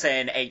 I'm not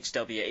saying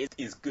HW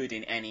is good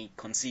in any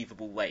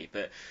conceivable way,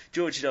 but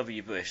George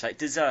W. Bush, like,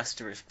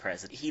 disastrous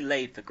president. He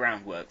laid the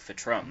groundwork for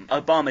Trump.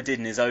 Obama did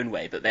in his own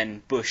way, but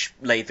then Bush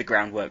laid the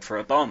groundwork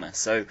for Obama.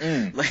 So,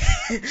 like,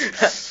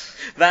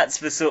 that's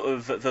the sort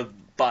of the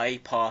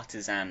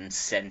bipartisan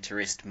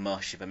centrist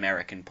mush of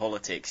American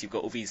politics. You've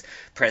got all these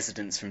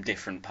presidents from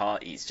different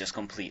parties just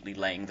completely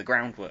laying the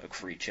groundwork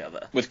for each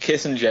other. With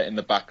Kissinger in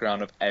the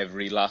background of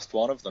every last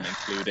one of them,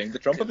 including the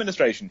Trump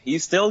administration.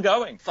 He's still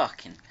going.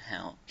 Fucking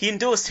hell. He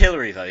endorsed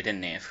Hillary, though,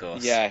 didn't he, of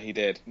course? Yeah, he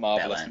did.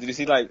 Marvellous. Did you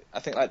see, like,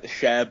 I think, like, the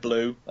Share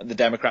Blue, like, the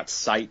Democrats'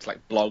 site,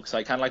 like, blog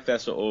site, kind of like their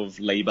sort of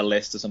Labour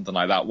list or something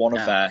like that, one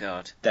of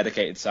their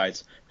dedicated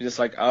sites. It was just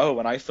like, oh,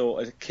 and I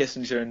thought a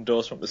Kissinger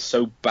endorsement was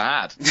so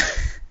bad.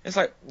 It's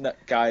like, no,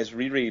 guys,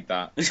 reread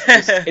that.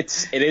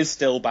 It is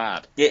still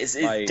bad. It's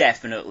like,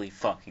 definitely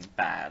fucking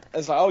bad.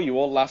 It's like, oh, you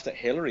all laughed at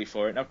Hillary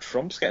for it. Now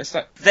Trump's getting... It's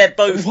like, they're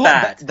both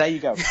bad. There you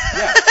go.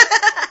 Yeah.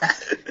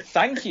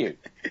 Thank you.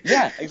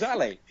 Yeah,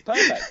 exactly.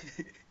 Perfect.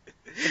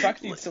 The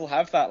fact that you still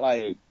have that,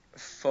 like,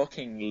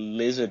 fucking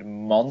lizard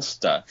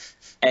monster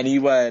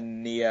anywhere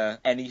near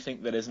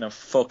anything that isn't a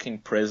fucking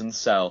prison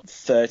cell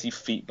 30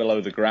 feet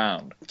below the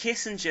ground.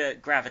 Kissinger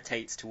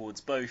gravitates towards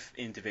both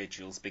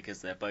individuals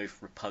because they're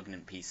both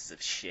repugnant pieces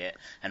of shit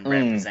and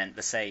represent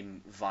the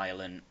same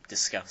violent,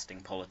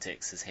 disgusting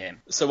politics as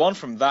him. So on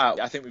from that,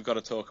 I think we've got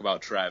to talk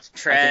about Trev. I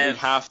think we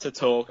have to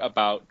talk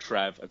about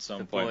Trev at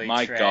some point.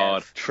 My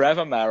God.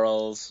 Trevor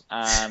Merrills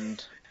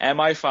and...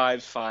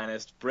 MI5's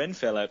finest, Bryn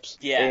Phillips,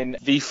 in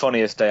the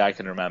funniest day I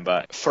can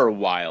remember for a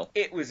while.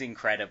 It was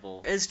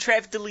incredible. Has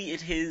Trev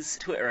deleted his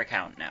Twitter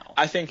account now?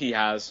 I think he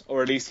has,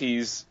 or at least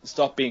he's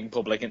stopped being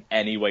public in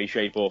any way,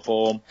 shape or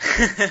form.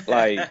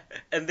 Like,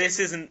 and this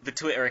isn't the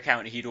Twitter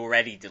account he'd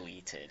already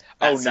deleted.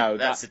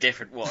 That's a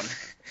different one.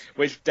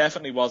 Which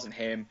definitely wasn't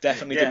him.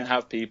 Definitely didn't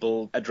have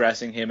people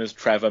addressing him as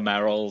Trevor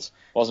Merrills.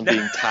 Wasn't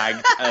being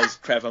tagged as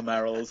Trevor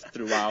Merrills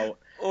throughout.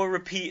 Or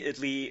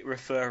repeatedly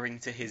referring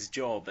to his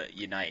job at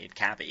United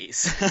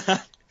Cabbies.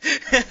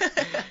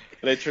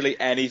 Literally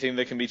anything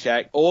that can be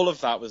checked. All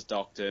of that was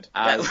doctored,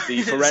 as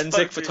the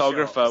forensic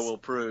photographer will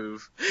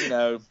prove. You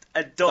know,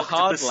 and Dr.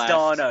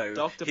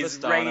 Bastano,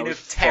 his reign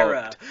of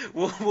terror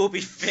will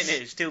be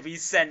finished. He'll be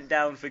sent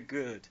down for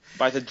good.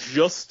 By the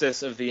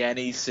justice of the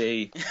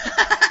NEC.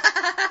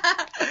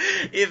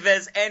 If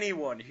there's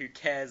anyone who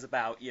cares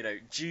about,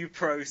 due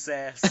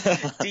process,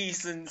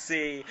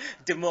 decency,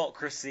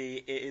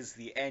 democracy, it is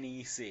the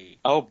NEC.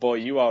 Oh boy,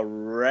 you are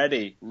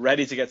ready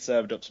to get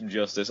served up some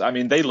justice. I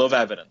mean, they love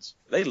evidence.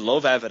 They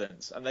love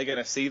evidence, and they're going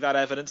to see that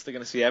evidence. They're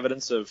going to see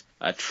evidence of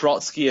a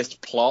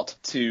Trotskyist plot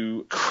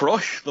to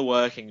crush the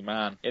working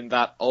man in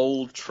that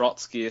old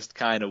Trotskyist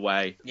kind of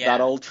way. Yeah.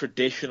 That old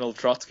traditional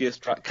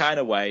Trotskyist kind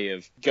of way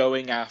of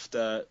going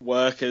after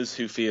workers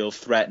who feel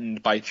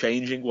threatened by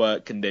changing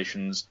work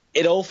conditions.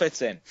 It all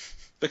fits in,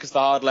 because the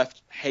hard left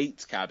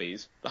hates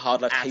cabbies. The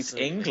hard left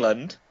Absolutely. hates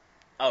England.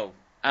 Oh,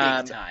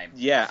 And, big time.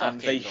 Yeah, Fuck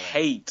and they England.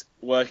 hate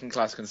working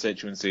class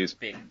constituencies.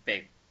 Big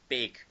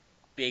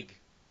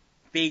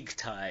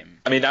time.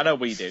 I mean, I know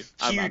we do.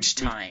 Huge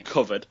time. We've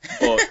covered,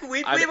 but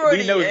We've I mean,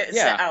 already we know,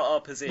 set out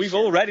our position. We've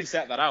already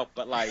set that out,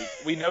 but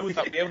we know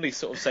that we only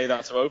sort of say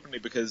that so openly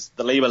because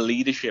the Labour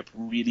leadership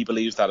really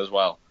believes that as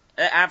well.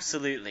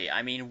 Absolutely.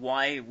 I mean,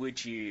 why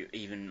would you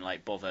even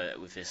bother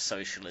with this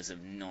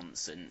socialism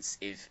nonsense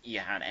if you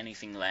had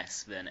anything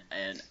less than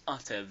an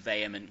utter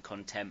vehement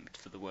contempt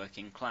for the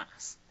working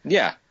class?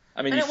 Yeah,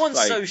 I mean, They don't want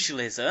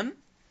socialism.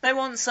 They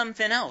want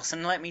something else.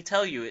 And let me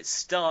tell you, it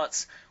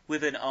starts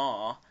with an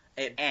R,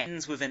 it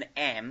ends with an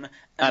M,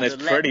 and it's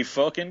pretty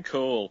fucking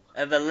cool.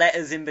 The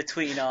letters in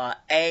between are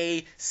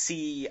A,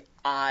 C,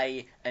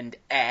 I, and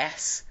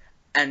S.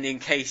 And in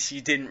case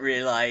you didn't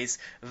realise,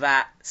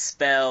 that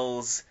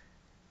spells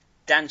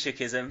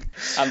Danchukism.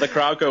 And the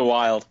crowd go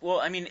wild. Well,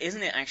 I mean,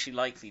 isn't it actually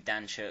likely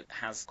Danchuk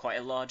has quite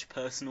a large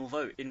personal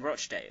vote in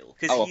Rochdale?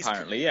 Oh,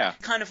 apparently, yeah.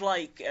 Kind of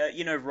like,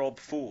 Rob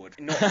Ford.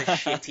 Not the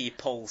shitty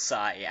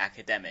pol-sci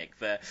academic,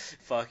 the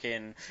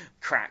fucking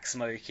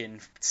crack-smoking,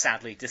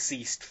 sadly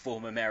deceased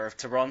former mayor of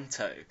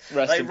Toronto.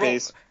 Rest in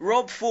peace.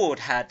 Rob Ford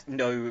had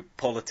no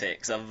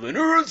politics other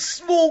than,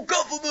 small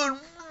government.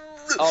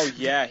 Oh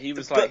yeah, he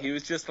was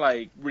just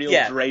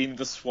drain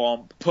the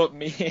swamp, put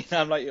me in.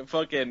 I'm like a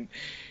fucking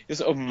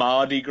sort of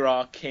Mardi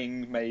Gras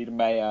king made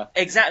mayor.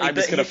 Exactly. I'm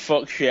just gonna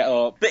fuck shit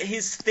up. But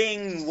his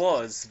thing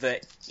was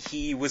that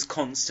he was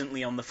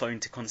constantly on the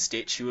phone to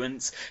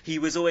constituents. He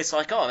was always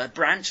like, "Oh, a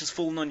branch has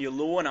fallen on your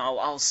lawn.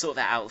 I'll sort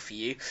that out for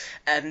you."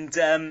 And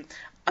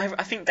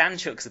I think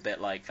Danchuk's a bit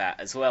like that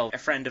as well. A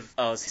friend of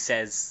ours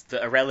says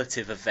that a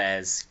relative of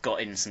theirs got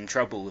in some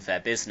trouble with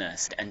their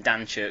business, and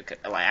Danchuk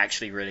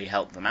actually really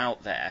helped them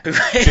out there.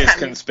 It's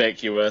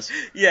conspicuous.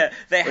 Yeah,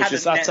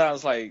 that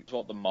sounds like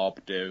what the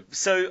mob do.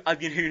 So, I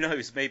mean, who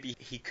knows? Maybe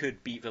he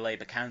could beat the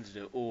Labour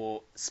candidate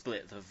or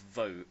split the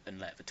vote and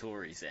let the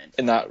Tories in.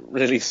 In that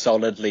really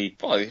solidly,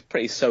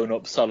 pretty sewn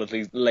up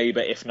solidly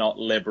Labour, if not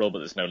Liberal, but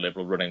there's no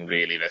Liberal running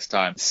really this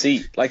time.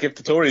 See, if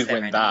the Tories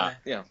win that,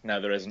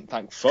 no, there isn't.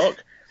 Thank fuck.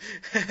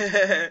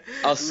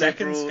 Our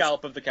second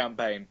scalp of the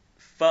campaign.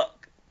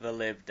 Fuck the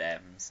Lib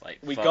Dems.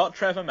 We got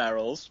Trevor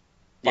Merrills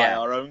by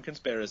our own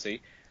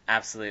conspiracy.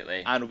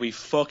 Absolutely. And we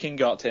fucking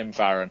got Tim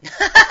Farron.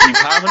 You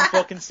haven't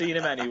fucking seen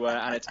him anywhere,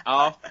 and it's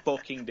our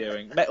fucking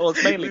doing. Well,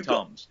 it's mainly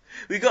Tom's.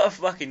 We got a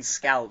fucking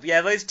scalp. Yeah,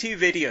 those 2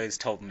 videos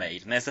Tom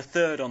made, and there's a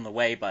third on the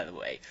way, by the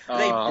way.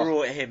 They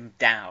brought him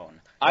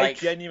down. I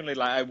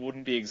genuinely, I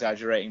wouldn't be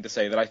exaggerating to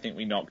say that I think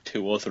we knocked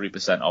 2 or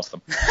 3% off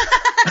them.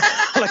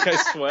 I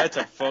swear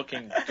to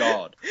fucking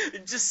God.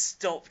 It just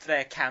stopped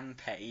their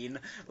campaign,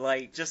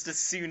 just as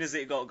soon as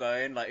it got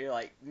going, you're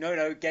like,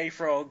 no, gay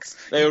frogs.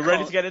 They were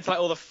ready to get into,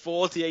 all the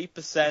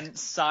 48%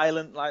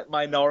 silent,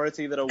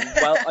 minority that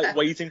are,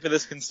 waiting for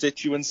this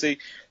constituency.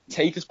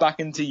 Take us back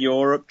into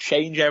Europe,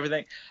 change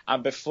everything.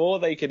 And before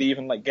they could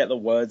even, get the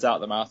words out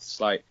of their mouth, it's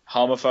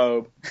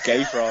homophobe,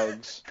 gay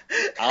frogs,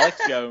 Alex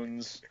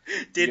Jones,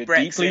 you're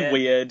Brexit. Deeply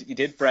weird, you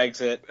did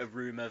Brexit. A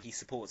rumour he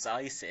supports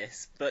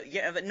ISIS, but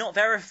not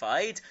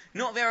verified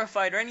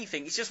or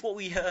anything. It's just what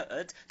we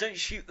heard. Don't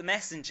shoot the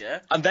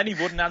messenger. And then he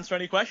wouldn't answer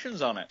any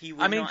questions on it. He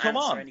would not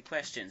answer any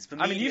questions.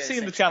 You've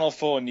seen the Channel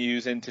 4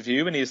 News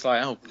interview, and he's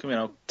like,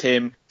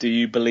 Tim, do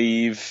you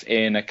believe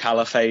in a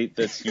caliphate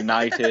that's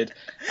united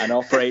and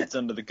operates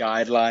under the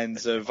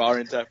guidelines of our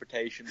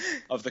interpretation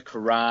of the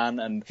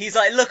Quran? And he's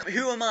like, look,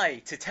 who am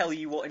I to tell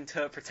you what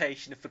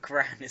interpretation of the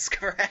Quran is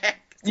correct?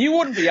 You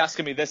wouldn't be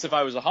asking me this if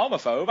I was a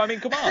homophobe. I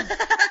mean, come on.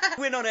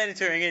 We're not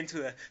entering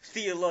into a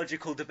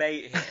theological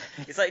debate here.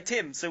 It's like,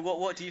 Tim, so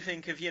what do you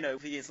think of,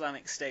 the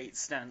Islamic State's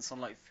stance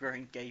on,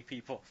 throwing gay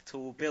people off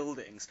tall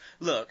buildings?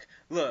 Look,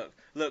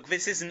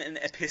 this isn't an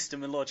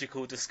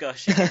epistemological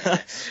discussion.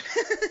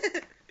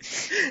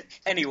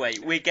 Anyway,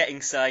 we're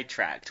getting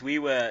sidetracked. We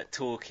were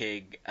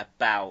talking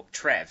about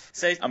Trev.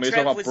 And we were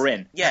talking about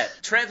Bryn. Yeah,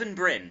 Trev and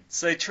Bryn.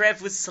 So Trev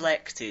was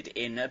selected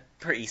in a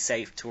pretty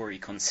safe Tory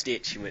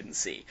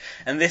constituency.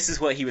 And this is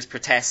what he was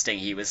protesting.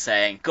 He was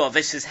saying, God,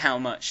 this is how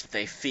much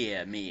they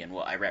fear me and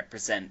what I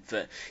represent.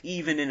 That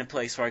even in a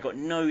place where I got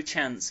no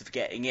chance of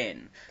getting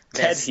in,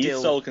 Ted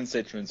Heath's old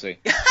constituency.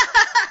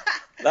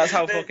 That's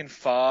how fucking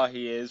far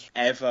he is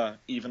ever.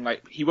 Even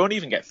he won't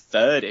even get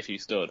third if he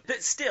stood.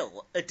 But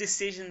still, a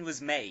decision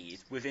was made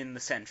within the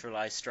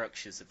centralised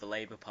structures of the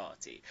Labour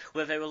Party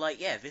where they were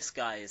like, yeah, this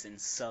guy is in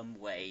some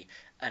way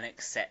an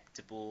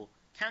acceptable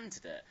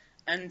candidate.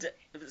 And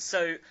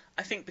so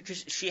I think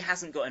because she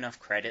hasn't got enough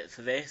credit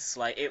for this,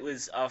 like it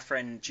was our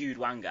friend Jude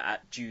Wanga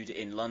at Jude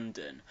in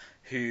London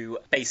who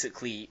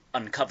basically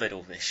uncovered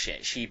all this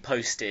shit. She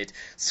posted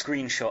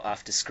screenshot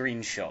after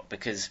screenshot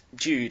because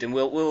Jude, and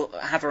we'll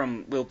have her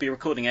on, we'll be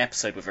recording an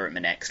episode with her in the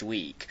next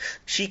week.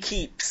 She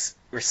keeps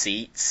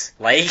receipts.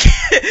 Like,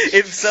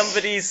 if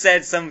somebody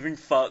said something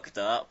fucked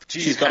up,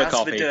 she's got a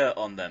copy. The dirt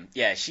on them.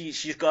 Yeah,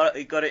 she's got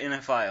it in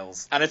her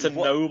files. And it's a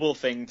noble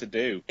thing to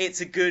do.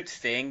 It's a good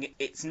thing.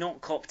 It's not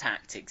cop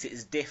tactics. It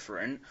is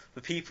different.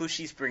 The people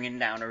she's bringing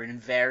down are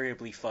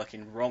invariably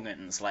fucking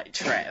wrong-uns like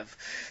Trev.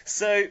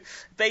 So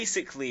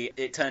basically,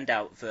 it turned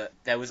out that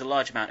there was a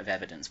large amount of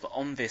evidence, but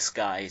on this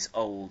guy's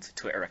old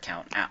Twitter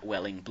account at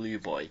Welling Blue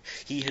Boy,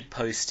 he had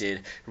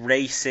posted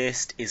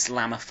racist,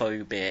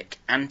 Islamophobic,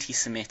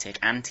 anti-Semitic,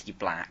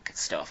 anti-black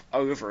stuff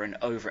over and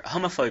over,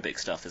 homophobic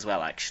stuff as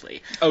well,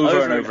 actually,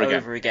 over and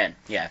over again.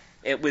 Yeah,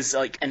 it was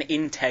like an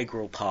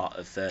integral part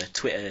of the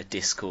Twitter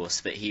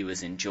discourse that he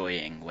was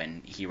enjoying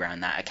when he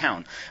ran that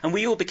account, and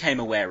we all became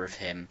aware of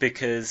him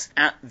because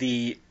at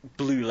the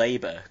Blue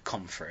Labour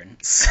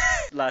conference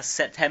last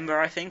September,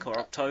 I think, or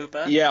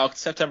October. Yeah,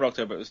 September,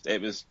 October.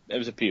 It was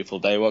a beautiful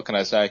day. What can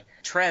I say?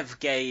 Trev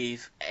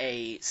gave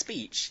a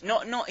speech.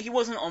 Not he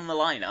wasn't on the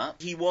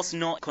lineup. He was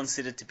not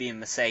considered to be in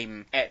the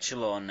same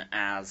echelon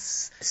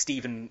as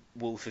Stephen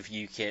Wolfe of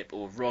UKIP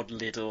or Rod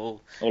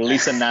Liddell or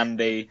Lisa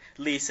Nandy.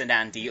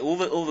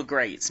 All the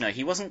greats. No,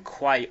 he wasn't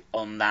quite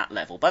on that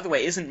level. By the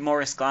way, isn't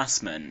Maurice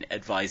Glassman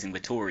advising the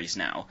Tories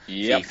now?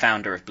 Yep. The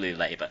founder of Blue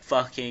Labour.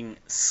 Fucking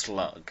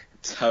slug.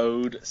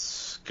 Toad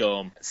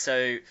scum.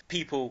 So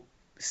people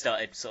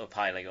started sort of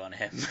piling on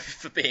him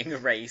for being a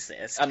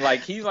racist. And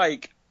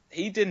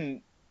he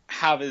didn't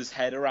have his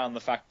head around the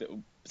fact that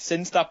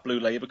since that Blue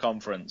Labour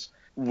conference,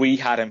 we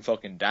had him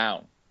fucking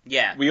down.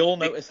 Yeah. We all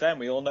noticed them.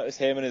 We all noticed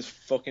him and his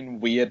fucking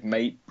weird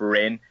mate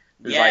Bryn.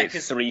 Who's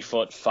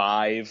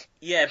 3'5".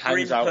 Yeah,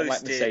 hangs Bryn out posted at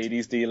like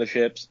Mercedes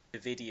dealerships. A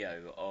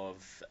video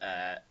of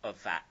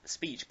that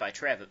speech by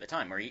Trev at the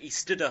time, where he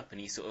stood up and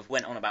he sort of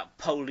went on about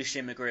Polish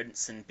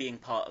immigrants and being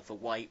part of the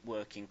white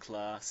working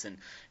class and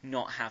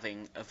not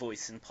having a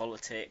voice in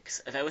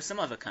politics. There were some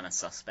other kind of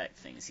suspect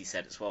things he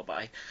said as well, but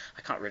I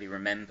can't really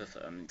remember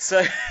them.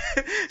 So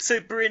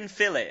Bryn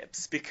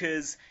Phillips,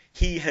 because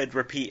he had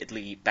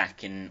repeatedly,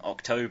 back in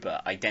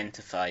October,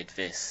 identified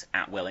this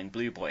at Welling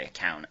Blue Boy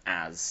account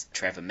as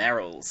Trevor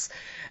Merrill's.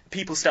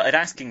 People started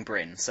asking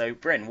Bryn, so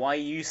Bryn, why are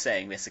you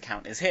saying this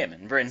account is him?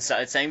 And Bryn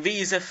started saying,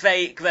 these are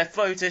fake, they're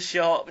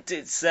photoshopped,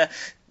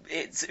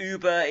 it's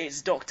Uber,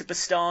 it's Dr.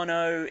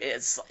 Bastano,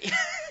 it's...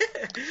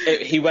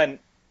 He went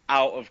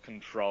out of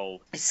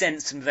control. He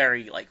sent some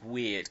very,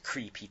 weird,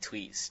 creepy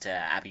tweets to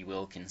Abby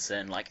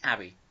Wilkinson,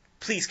 Abby,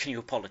 please can you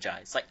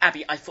apologise?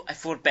 Abby, I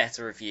thought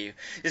better of you.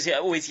 Just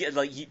always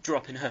you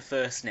dropping her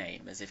first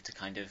name as if to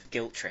kind of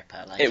guilt trip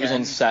her. It was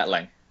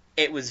unsettling.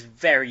 It was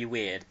very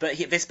weird, but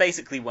this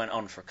basically went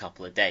on for a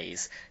couple of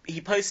days. He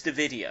posted a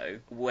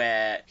video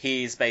where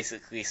he's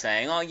basically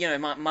saying,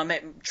 my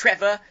mate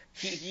Trevor,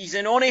 he's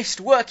an honest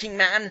working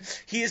man.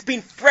 He has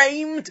been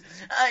framed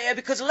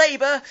because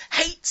Labour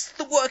hates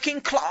the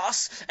working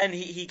class. And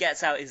he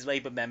gets out his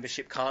Labour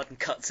membership card and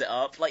cuts it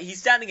up.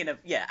 He's standing in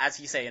as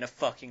you say, in a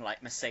fucking,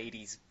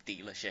 Mercedes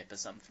dealership or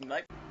something.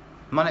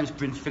 My name's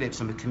Bryn Phillips.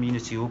 I'm a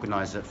community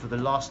organiser. For the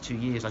last 2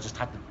 years, I just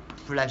had the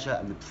pleasure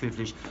and the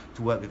privilege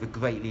to work with a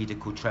great leader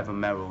called Trevor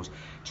Merrills.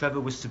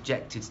 Trevor was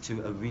subjected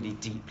to a really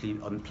deeply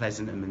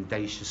unpleasant and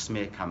mendacious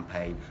smear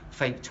campaign,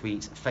 fake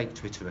tweets, fake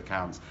Twitter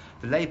accounts.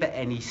 The Labour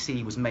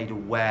NEC was made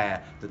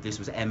aware that this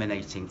was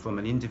emanating from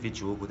an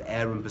individual called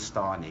Aaron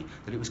Bastani,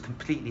 that it was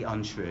completely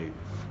untrue.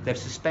 They've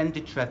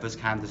suspended Trevor's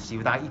candidacy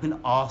without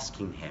even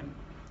asking him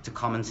to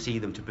come and see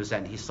them to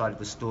present his side of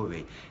the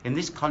story. In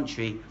this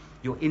country,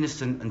 you're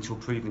innocent until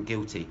proven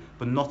guilty,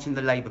 but not in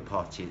the Labour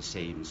Party, it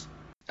seems.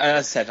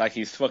 As I said,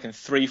 he's fucking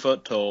 3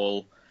 foot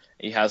tall.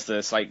 He has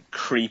this,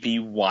 creepy,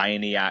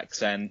 whiny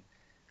accent.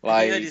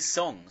 Have you heard his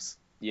songs?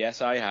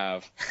 Yes, I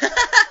have.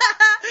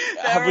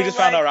 Have we just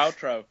found our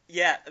outro?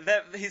 Yeah,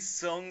 his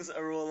songs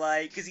are all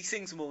because he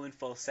sings them all in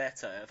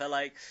falsetto.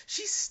 They're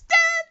she's standing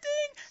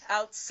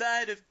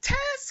outside of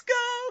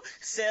Tesco,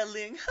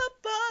 selling her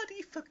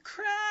body for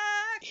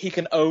crack. He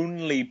can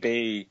only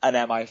be an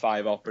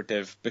MI5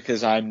 operative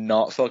because I'm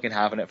not fucking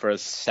having it for a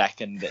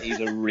second that he's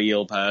a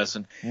real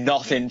person.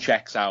 Nothing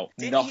checks out.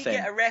 Didn't he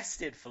get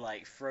arrested for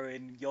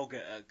throwing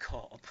yogurt at a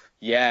cop?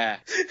 Yeah.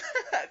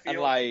 And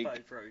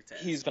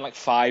he's been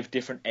 5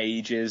 different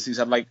ages. He's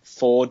had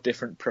 4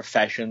 different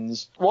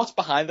professions. What's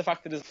behind the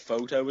fact that his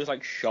photo is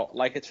shot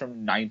like it's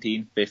from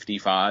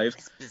 1955?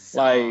 It's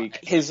bizarre.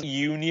 His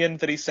union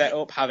that he set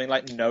up having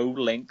no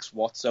links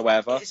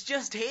whatsoever. It's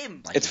just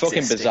him. It's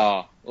fucking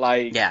bizarre.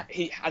 Yeah.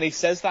 He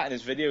says that in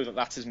his video that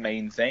that's his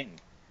main thing.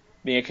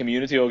 Being a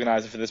community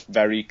organiser for this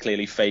very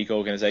clearly fake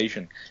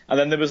organisation. And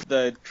then there was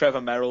the Trevor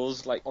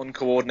Merrill's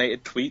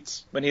uncoordinated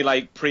tweets when he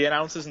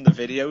pre-announces in the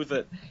video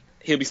that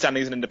he'll be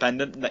standing as an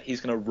independent and that he's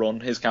going to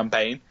run his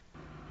campaign.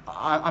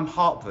 I'm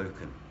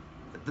heartbroken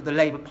that the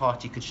Labour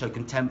Party could show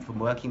contempt for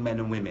working men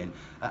and women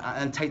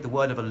and take the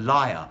word of a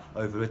liar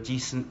over a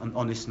decent and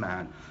honest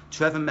man.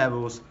 Trevor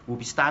Merrills will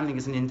be standing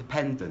as an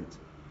independent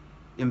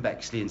in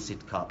Bexley and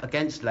Sidcup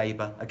against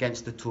Labour,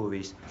 against the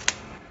Tories.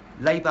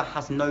 Labour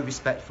has no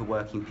respect for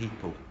working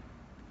people.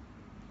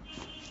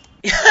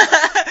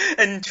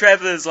 And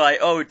Trevor's like,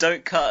 oh,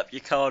 don't cut up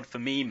your card for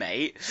me,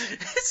 mate.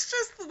 It's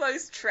just the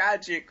most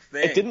tragic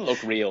thing. It didn't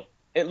look real.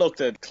 It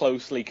looked a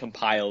closely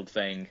compiled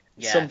thing.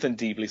 Yeah. Something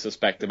deeply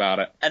suspect about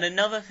it. And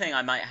another thing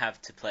I might have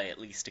to play at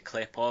least a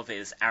clip of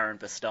is Aaron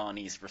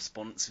Bastani's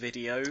response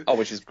video. Oh,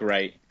 which is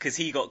great. Because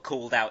he got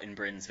called out in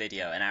Bryn's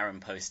video, and Aaron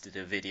posted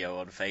a video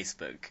on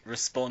Facebook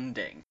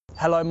responding.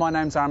 Hello, my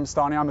name's Aaron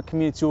Bastani. I'm a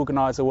community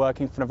organiser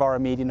working for Novara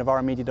Media,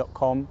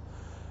 novaramedia.com.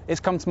 It's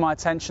come to my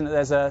attention that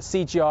there's a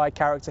CGI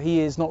character.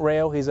 He is not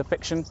real, he's a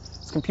fiction.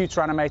 It's a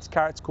computer animated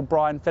character called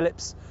Brian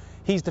Phillips.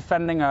 He's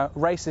defending a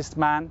racist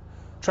man,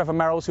 Trevor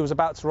Merrills, who was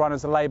about to run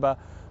as a Labour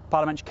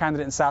parliamentary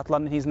candidate in South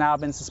London. He's now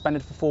been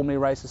suspended for formerly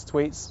racist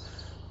tweets.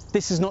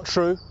 This is not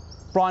true.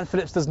 Brian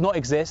Phillips does not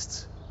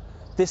exist.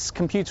 This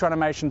computer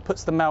animation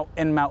puts the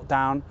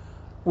meltdown.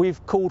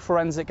 We've called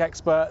forensic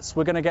experts.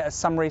 We're going to get a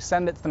summary,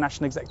 send it to the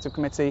National Executive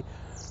Committee.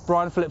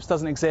 Brian Phillips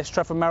doesn't exist.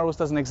 Trevor Merrills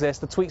doesn't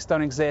exist. The tweets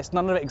don't exist.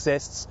 None of it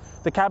exists.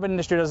 The cabin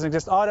industry doesn't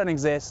exist. I don't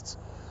exist.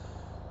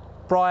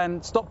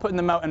 Brian, stop putting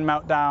the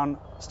meltdown.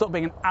 Stop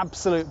being an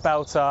absolute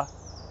belter.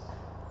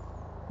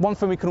 One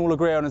thing we can all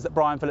agree on is that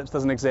Brian Phillips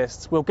doesn't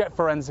exist. We'll get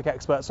forensic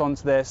experts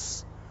onto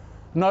this.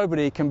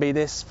 Nobody can be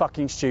this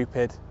fucking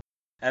stupid.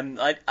 I'm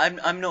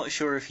not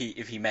sure if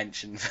he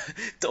mentioned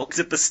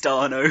Dr.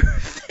 Bastano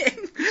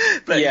thing,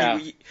 but yeah.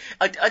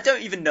 I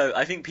don't even know.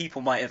 I think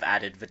people might have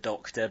added the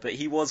doctor, but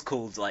he was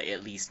called like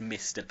at least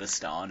Mr.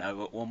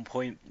 Bastano at one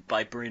point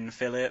by Bryn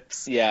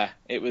Phillips. Yeah,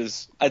 it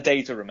was a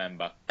day to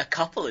remember. A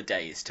couple of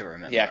days to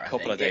remember. Yeah, a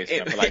couple of days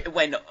to remember.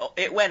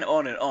 It went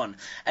on and on,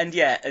 and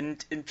yeah,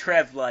 and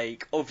Trev,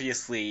 like,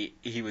 obviously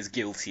he was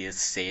guilty as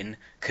sin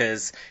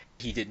because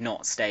he did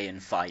not stay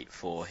and fight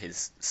for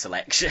his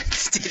selection,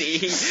 did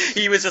he?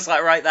 He was just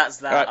like, right, that's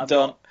that. Right, I'm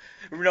done.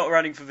 not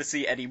running for the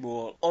seat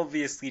anymore.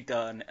 Obviously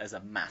done as a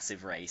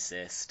massive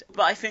racist.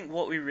 But I think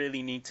what we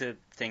really need to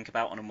think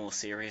about on a more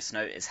serious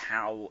note is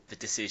how the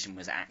decision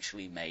was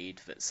actually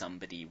made that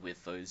somebody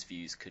with those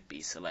views could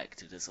be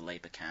selected as a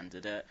Labour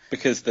candidate.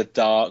 Because the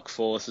dark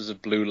forces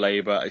of blue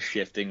Labour are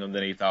shifting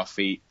underneath our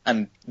feet,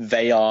 and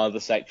they are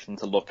the section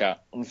to look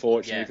at.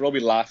 Unfortunately, for all we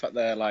laugh at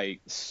their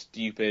like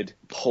stupid,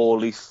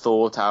 poorly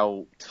thought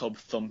out, tub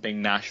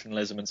thumping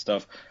nationalism and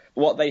stuff,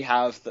 what they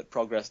have that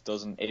Progress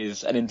doesn't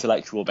is an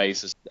intellectual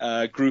basis.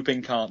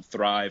 Grouping can't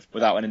thrive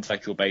without an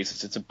intellectual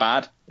basis. It's a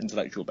bad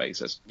intellectual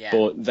basis. Yeah.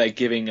 But they're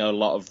giving a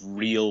lot of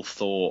real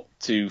thought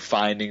to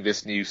finding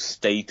this new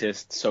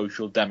statist,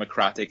 social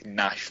democratic,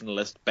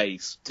 nationalist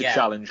base to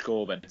challenge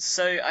Corbyn.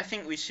 So I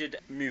think we should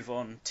move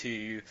on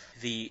to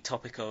the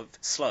topic of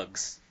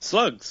slugs.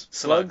 Slugs.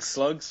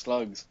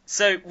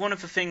 So one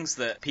of the things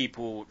that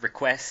people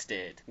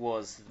requested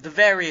was the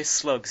various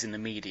slugs in the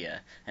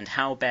media and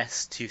how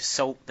best to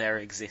salt their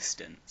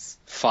existence.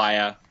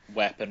 Fire,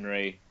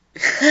 weaponry,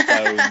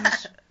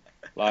 stones,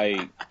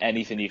 like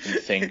anything you can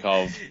think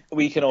of.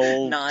 We can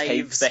all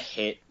Knives, take the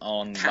hit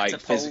on like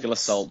catapults. physical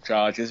assault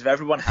charges. If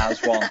everyone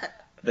has one,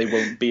 they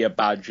won't be a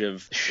badge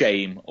of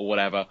shame or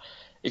whatever.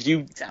 If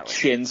you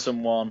chin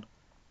someone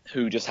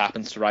who just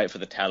happens to write for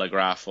the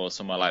Telegraph or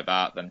somewhere like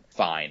that, then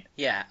fine.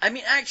 Yeah, I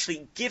mean,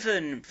 actually,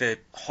 given the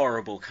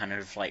horrible kind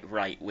of like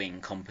right-wing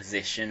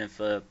composition of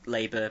the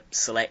Labour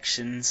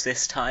selections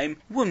this time,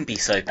 it wouldn't be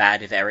so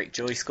bad if Eric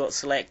Joyce got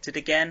selected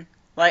again.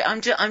 Like,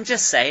 I'm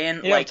just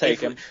saying, Yeah, like,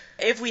 take him.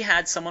 if we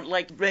had someone,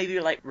 like, maybe,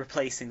 like,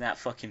 replacing that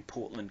fucking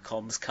Portland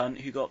comms cunt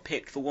who got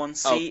picked for one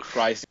seat. Oh,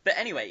 Christ. But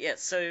anyway, yeah,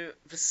 so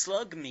the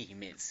slug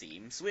meme, it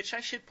seems, which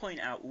I should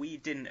point out we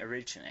didn't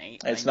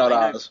originate. It's not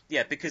ours.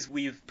 Yeah, because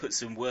we've put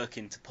some work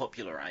into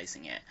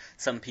popularising it.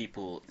 Some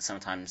people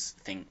sometimes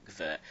think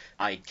that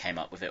I came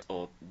up with it,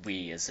 or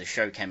we as a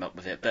show came up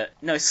with it, but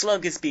no,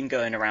 slug has been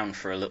going around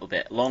for a little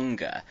bit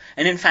longer.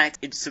 And in fact,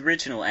 its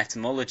original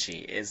etymology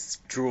is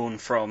drawn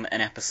from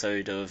an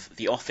episode of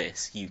The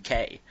Office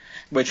UK.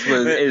 Which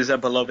is a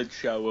beloved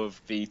show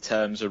of the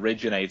term's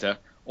originator,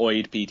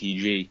 Oid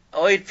PTG.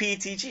 Oid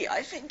PTG,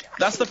 I think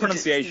That's the he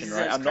pronunciation, deserves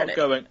right? I'm credit. not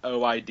going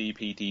OID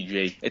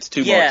PTG. It's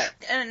too Yeah,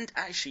 much. and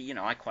actually, you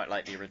know, I quite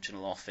like the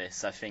original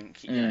Office. I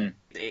think, you know,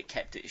 it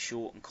kept it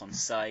short and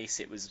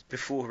concise. It was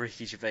before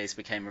Ricky Gervais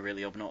became a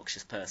really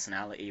obnoxious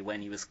personality,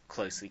 when he was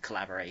closely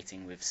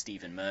collaborating with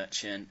Stephen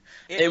Merchant.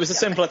 It was a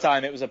simpler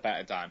time, it was a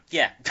better time.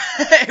 Yeah,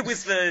 it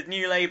was the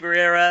New Labour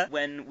era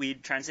when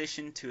we'd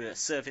transitioned to a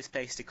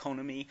service-based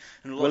economy.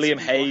 And William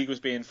Hague was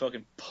being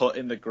fucking put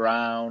in the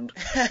ground.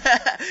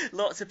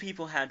 Lots of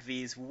people had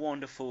these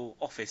wonderful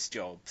office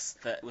jobs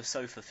that were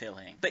so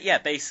fulfilling. But yeah,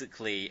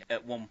 basically,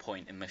 at one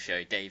point in the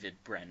show, David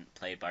Brent,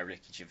 played by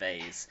Ricky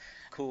Gervais,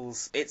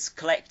 calls... It's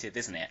collective,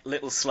 isn't it?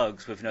 Little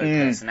slugs with no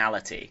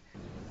personality.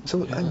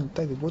 So,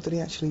 David, what did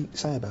he actually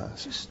say about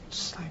us? Just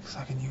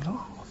slagging you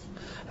off.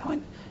 I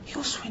went,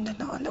 you're Swindon,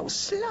 not little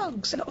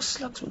slugs. The little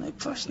slugs with no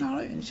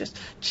personality and just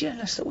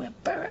jealous that we're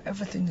better at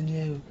everything than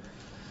you.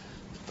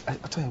 I'll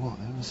tell you what,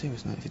 on a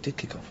serious note, if it did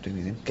kick off doing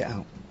anything, get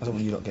out. I don't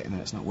want you lot getting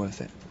out, it's not worth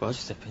it. Well, I'll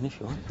just step in if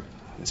you want.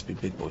 Let's be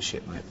big boy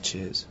shit, mate.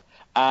 Cheers.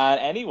 And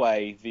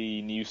anyway,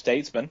 the New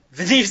Statesman,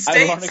 The New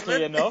Statesman,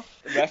 ironically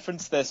enough,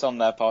 referenced this on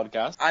their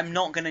podcast. I'm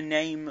not going to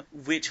name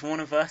which one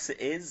of us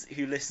it is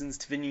who listens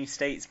to the New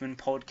Statesman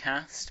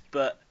podcast,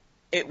 but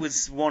it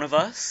was one of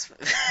us.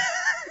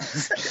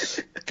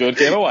 Good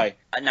giveaway.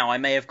 Now, I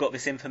may have got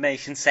this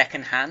information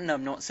secondhand.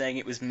 I'm not saying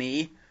it was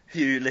me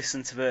who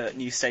listened to the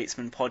New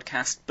Statesman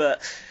podcast,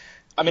 but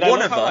I mean,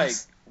 one I of love how,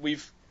 us...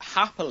 we've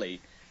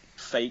happily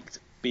faked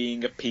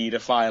being a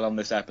paedophile on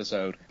this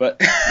episode,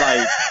 but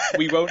like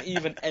we won't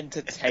even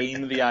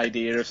entertain the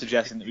idea of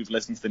suggesting that we've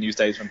listened to the New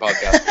Statesman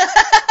podcast.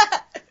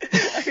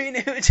 I mean,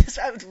 it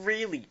would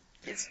really...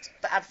 It's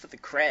bad for the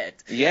cred.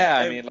 Yeah,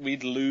 I mean,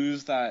 we'd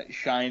lose that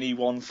shiny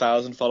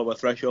 1,000 follower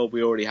threshold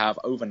we already have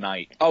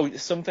overnight. Oh,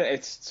 it's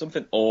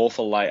something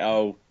awful like,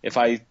 oh, if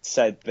I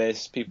said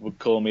this, people would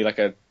call me like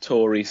a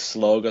Tory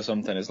slug or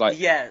something. It's like...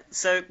 Yeah,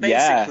 so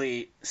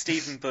basically,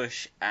 Stephen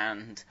Bush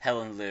and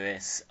Helen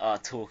Lewis are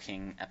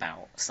talking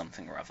about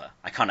something or other.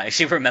 I can't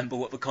actually remember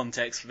what the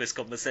context for this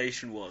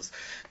conversation was.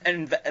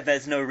 And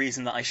there's no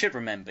reason that I should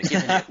remember,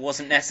 given it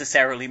wasn't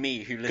necessarily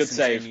me who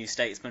listened to the New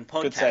Statesman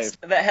podcast.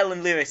 That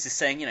Helen Lewis is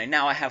saying,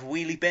 now I have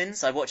wheelie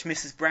bins, I watch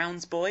Mrs.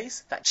 Brown's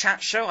Boys, that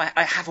chat show,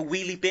 I have a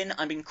wheelie bin,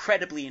 I'm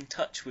incredibly in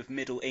touch with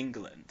Middle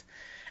England.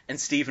 And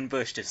Stephen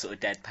Bush just sort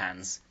of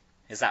deadpans,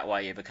 is that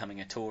why you're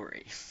becoming a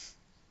Tory?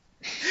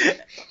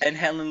 And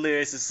Helen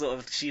Lewis is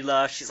she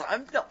laughs, she's like,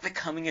 I'm not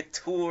becoming a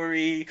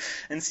Tory.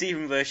 And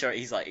Stephen Bush,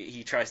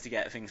 he tries to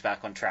get things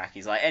back on track.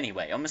 He's like,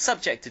 anyway, on the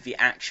subject of the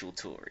actual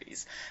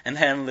Tories. And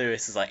Helen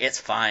Lewis is like, it's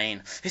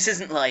fine. This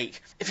isn't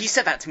like, if you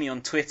said that to me on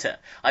Twitter,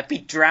 I'd be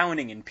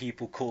drowning in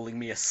people calling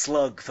me a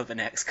slug for the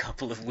next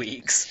couple of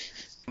weeks.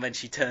 And then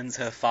she turns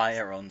her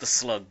fire on the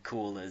slug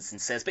callers and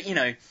says, but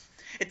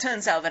it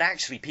turns out that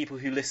actually people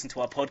who listen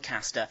to our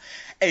podcast are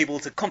able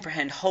to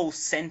comprehend whole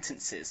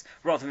sentences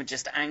rather than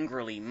just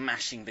angrily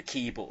mashing the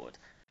keyboard.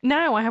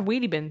 Now I have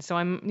wheelie bins, so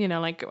I'm,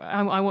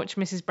 I watch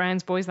Mrs.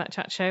 Brown's Boys, that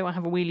chat show. I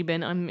have a wheelie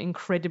bin. I'm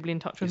incredibly in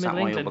touch with Middle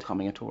England. Is that why you're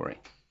becoming a Tory?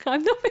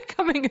 I'm not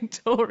becoming a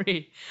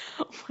Tory.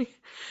 Oh my...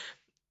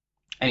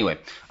 Anyway,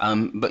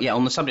 but yeah,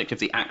 on the subject of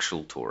the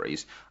actual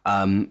Tories,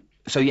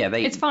 so yeah,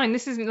 It's fine.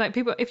 This isn't like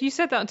people. If you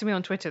said that to me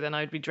on Twitter, then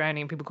I'd be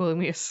drowning in people calling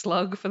me a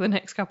slug for the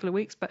next couple of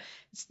weeks. But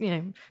it's,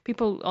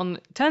 people on.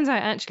 Turns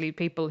out actually,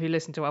 people who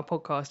listen to our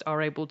podcast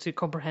are able to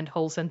comprehend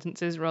whole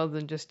sentences rather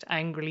than just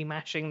angrily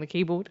mashing the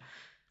keyboard.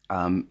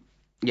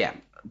 Yeah,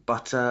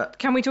 but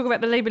can we talk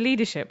about the Labour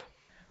leadership?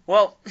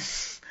 Well,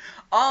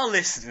 our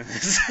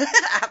listeners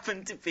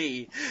happen to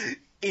be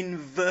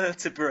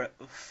invertebrate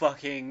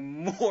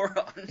fucking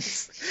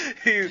morons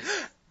who.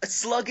 A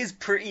slug is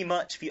pretty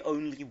much the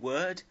only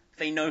word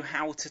they know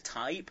how to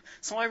type,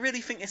 so I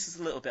really think this is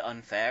a little bit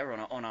unfair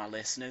on our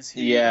listeners.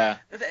 Who, yeah,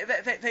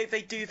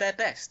 they do their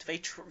best. They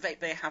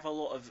have a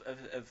lot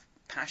of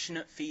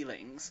passionate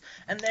feelings,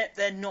 and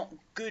they're not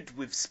good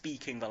with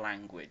speaking the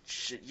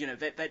language. They're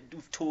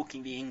with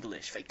talking the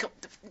English.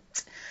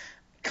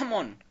 Come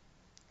on,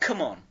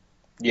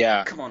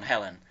 yeah, come on,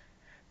 Helen.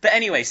 But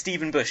anyway,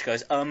 Stephen Bush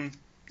goes,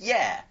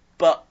 yeah,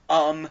 but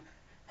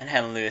And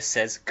Helen Lewis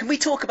says, can we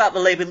talk about the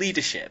Labour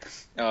leadership?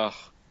 Oh,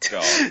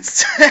 God.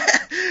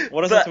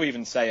 What is that to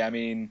even say? I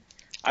mean,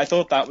 I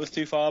thought that was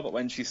too far, but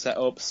when she set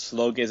up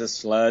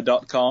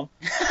slugisaslur.com,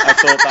 I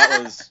thought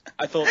that was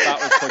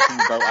pushing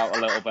the boat out a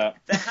little bit.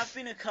 There have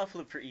been a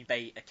couple of pretty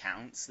bait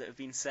accounts that have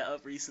been set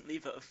up recently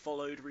that have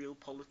followed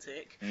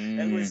Realpolitik.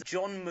 There was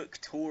John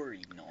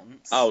McTory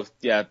nonce. Oh,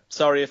 yeah.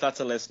 Sorry if that's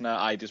a listener.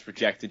 I just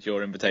rejected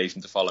your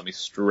invitation to follow me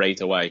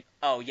straight away.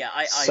 Oh, yeah.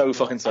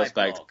 Fucking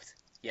suspect.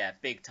 Yeah,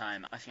 big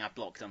time. I think I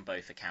blocked on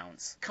both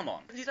accounts. Come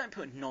on. You don't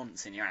put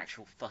nonce in your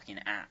actual fucking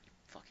app.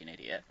 Fucking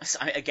idiot.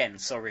 Again,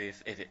 sorry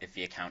if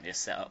the account is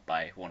set up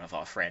by one of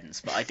our friends,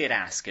 but I did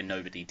ask and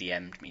nobody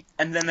DM'd me.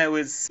 And then there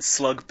was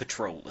Slug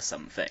Patrol or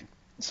something.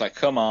 It's like,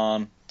 come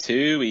on,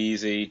 too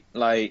easy.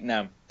 Like,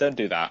 no, don't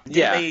do that.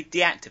 Did they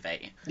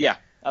deactivate? Yeah,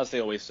 as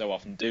they always so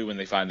often do when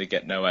they finally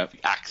get no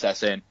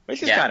access in,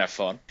 which is kind of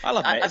fun. I'll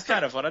admit, it's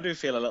kind of fun. I do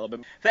feel a little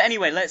bit... But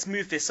anyway, let's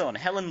move this on.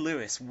 Helen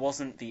Lewis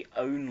wasn't the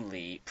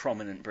only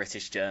prominent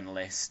British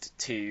journalist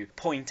to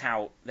point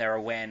out their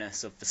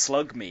awareness of the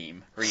slug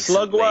meme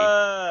recently.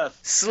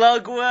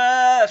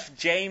 Slugworth!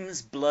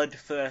 James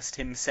Bloodthirst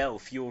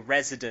himself, your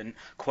resident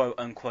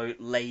quote-unquote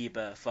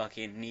Labour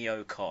fucking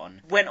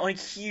neocon, went on a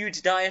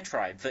huge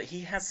diatribe that he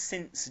has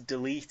since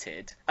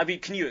deleted. I mean,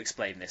 can you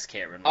explain this,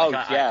 Kieran? I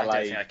don't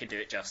think I can do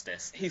it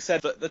justice. He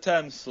said that the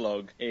term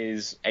slug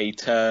is a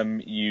term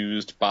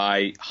used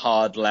by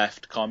hard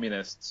left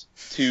communists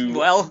to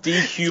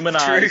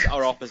dehumanize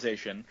our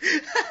opposition,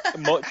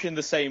 much in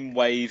the same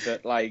way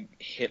that like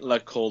Hitler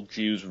called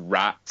Jews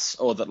rats,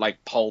 or that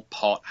like Pol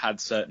Pot had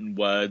certain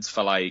words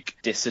for like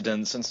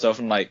dissidents and stuff,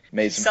 and like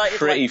made some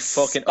pretty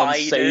fucking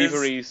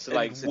unsavory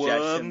like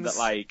suggestion that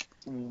like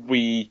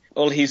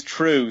he's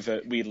true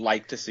that we'd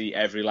like to see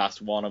every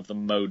last one of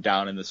them mowed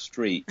down in the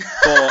street,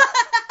 but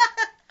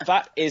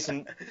that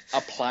isn't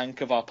a plank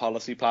of our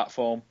policy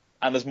platform.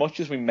 And as much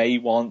as we may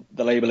want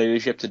the Labour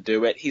leadership to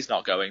do it, he's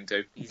not going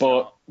to.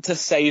 To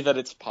say that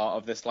it's part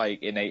of this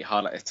like innate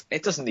hard,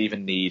 it doesn't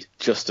even need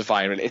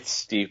justifying. It's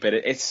stupid.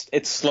 It's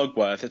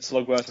Slugworth. It's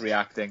Slugworth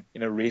reacting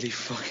in a really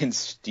fucking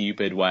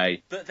stupid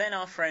way. But then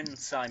our friend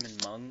Simon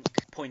Monk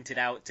pointed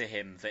out to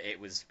him that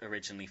it was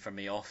originally from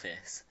The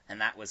Office,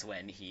 and that was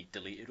when he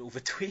deleted all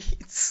the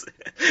tweets.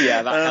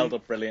 Yeah, that held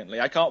up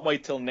brilliantly. I can't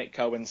wait till Nick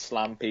Cohen's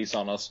slam piece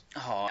on us.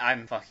 Oh,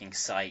 I'm fucking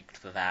psyched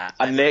for that.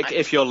 And Nick,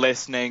 if you're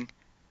listening,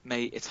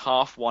 mate, it's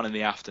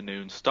 1:30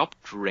 p.m. Stop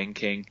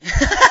drinking.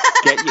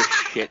 Get your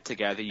shit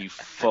together, you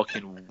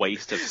fucking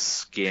waste of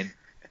skin.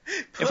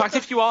 In fact,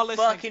 if you are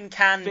listening, fucking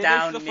can finish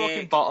down, the Nick.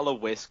 fucking bottle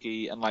of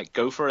whiskey and like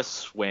go for a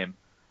swim,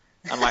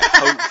 and like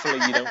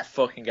hopefully you don't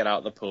fucking get out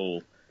of the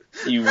pool.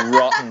 You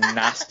rotten,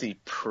 nasty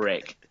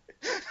prick.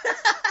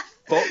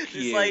 Fuck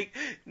you. It's like,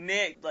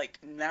 Nick, like,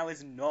 now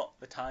is not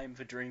the time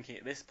for drinking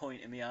at this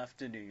point in the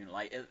afternoon.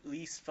 Like, at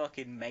least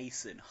fucking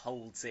Mason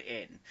holds it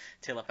in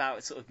till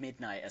about sort of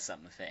midnight or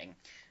something.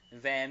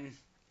 Then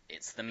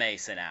it's the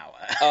Mason hour.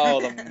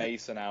 Oh, the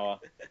Mason hour.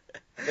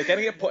 They're going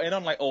to get put in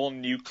on, like, all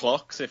new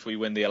clocks if we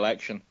win the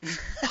election.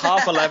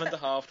 11:30 to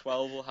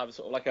 12:30 will have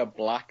sort of like a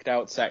blacked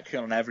out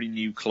section on every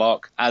new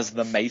clock as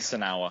the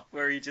Mason hour.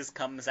 Where he just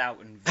comes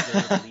out and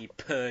verbally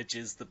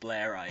purges the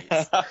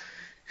Blairites.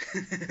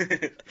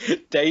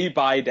 Day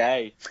by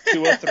day,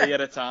 2 or 3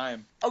 at a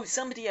time. Oh,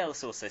 somebody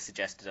else also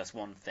suggested us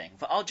one thing,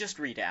 but I'll just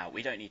read it out.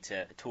 We don't need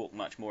to talk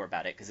much more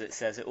about it because it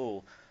says it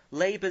all.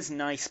 Labour's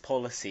nice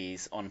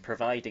policies on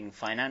providing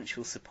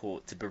financial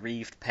support to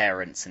bereaved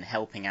parents and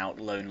helping out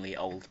lonely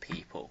old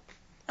people.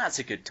 That's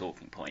a good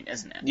talking point,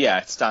 isn't it? Yeah,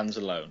 it stands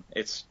alone.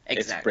 It's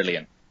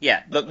brilliant.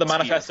 Yeah. The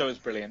manifesto is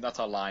brilliant. That's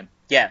our line.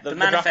 Yeah, the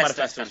draft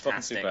manifesto is fucking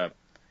fantastic. superb.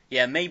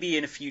 Yeah, maybe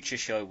in a future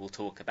show we'll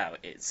talk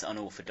about its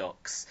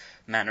unorthodox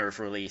manner of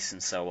release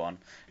and so on,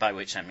 by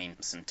which I mean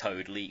some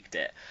toad leaked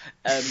it.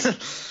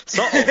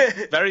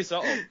 Subtle. Very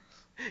subtle.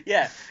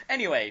 Yeah.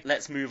 Anyway,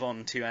 let's move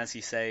on to, as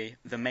you say,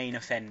 the main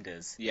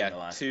offenders in the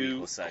last 2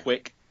 week or so.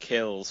 quick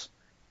kills.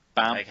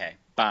 Bam. Okay.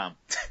 Bam.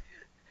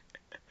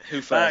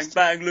 Who first?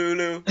 Bang, bang,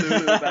 Lulu,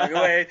 Lulu, bang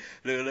away.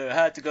 Lulu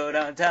had to go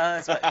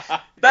downtown.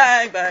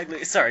 Bang, bang,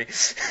 Lulu. Sorry.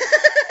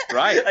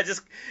 Right. I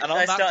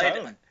started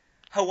tone.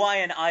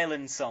 Hawaiian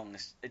Island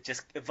songs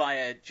just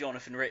via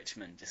Jonathan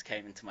Richman just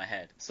came into my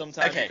head.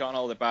 Sometimes you can't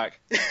hold it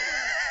back.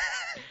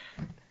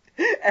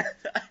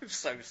 I'm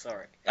so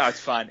sorry. Oh,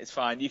 it's fine. It's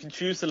fine. You can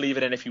choose to leave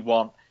it in if you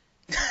want.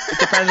 It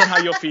depends on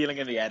how you're feeling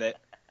in the edit.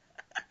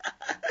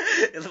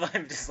 If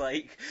I'm just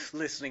like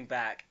listening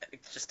back,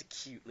 just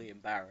acutely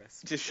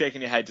embarrassed. Just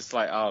shaking your head, just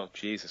like, oh,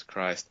 Jesus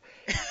Christ.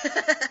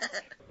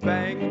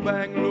 Bang,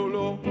 bang,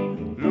 Lulu.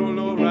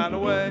 Lulu ran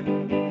away.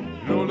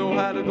 Lulu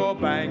had to go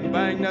bang,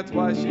 bang, that's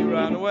why she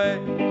ran away.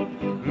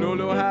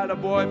 Lulu had a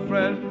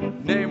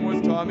boyfriend, name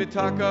was Tommy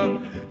Tucker.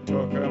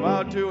 Took him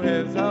out to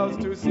his house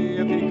to see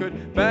if he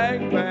could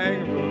bang,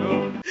 bang,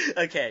 Lulu.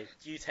 Okay,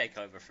 you take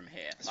over from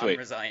here. Sweet. I'm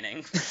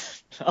resigning.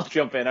 I'll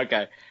jump in,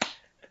 okay.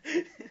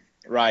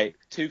 Right,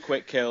 2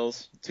 quick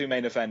kills, 2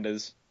 main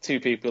offenders, 2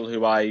 people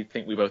who I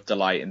think we both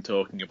delight in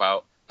talking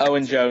about.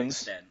 Owen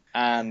Jones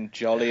and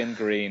Jolly and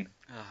Green.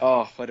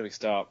 Oh, where do we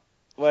start?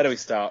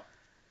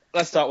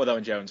 Let's start with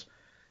Owen Jones.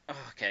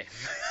 Oh, okay.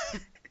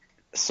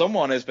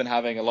 Someone has been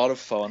having a lot of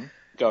fun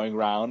going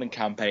round and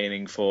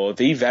campaigning for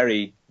the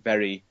very,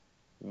 very,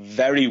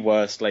 very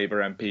worst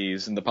Labour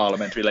MPs in the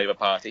Parliamentary Labour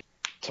Party.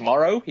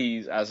 Tomorrow,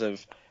 he's, as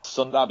of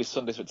Sunday, that'll be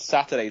Sunday, so it's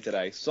Saturday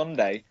today.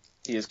 Sunday,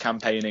 he is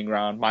campaigning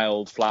round my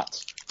old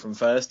flats from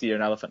first year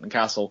in Elephant and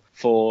Castle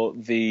for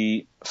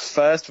the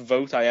first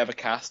vote I ever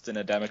cast in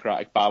a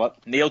Democratic ballot,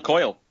 Neil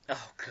Coyle.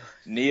 Oh, God.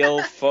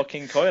 Neil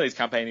fucking Coyle. He's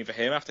campaigning for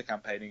him after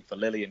campaigning for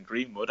Lillian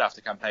Greenwood, after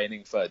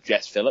campaigning for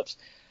Jess Phillips,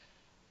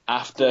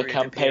 after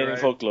campaigning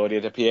for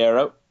Gloria De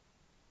Piero.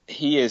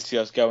 He is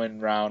just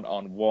going round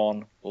on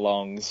one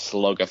long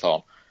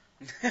slugathon.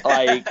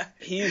 Like,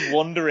 he's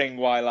wondering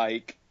why,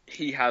 like,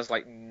 he has,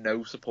 like,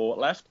 no support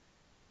left,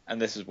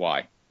 and this is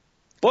why.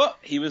 But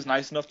he was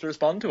nice enough to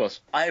respond to us.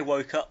 I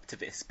woke up to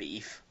this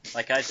beef.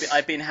 Like,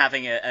 I've been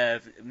having a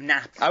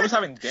nap. I was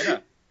having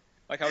dinner.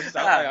 Like, I was just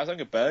out there, I was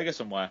having a burger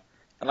somewhere.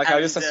 And, like,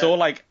 I saw,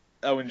 like,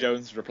 Owen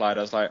Jones replied.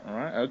 I was like, all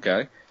right,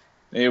 okay.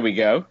 Here we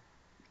go.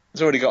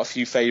 He's already got a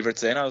few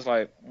favourites in. I was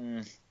like,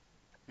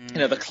 You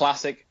know, the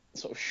classic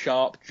sort of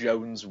sharp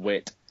Jones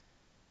wit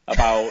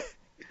about,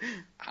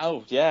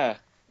 oh, yeah,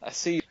 I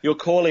see you're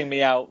calling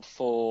me out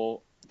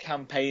for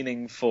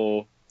campaigning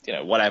for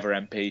whatever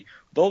MP,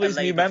 with all these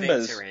new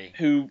members victory.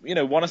 who,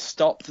 want to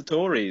stop the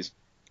Tories.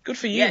 Good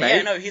for you,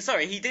 mate. Yeah, no,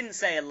 he didn't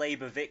say a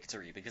Labour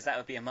victory, because that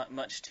would be a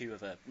much too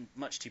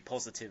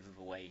positive of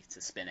a way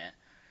to spin it.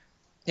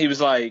 He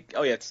was like,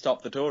 oh yeah, to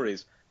stop the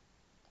Tories.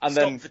 And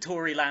stop then the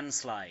Tory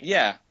landslide.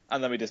 Yeah,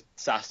 and then we just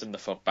sassed him the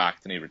fuck back,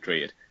 and he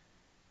retreated.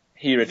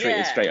 He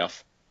retreated straight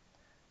off.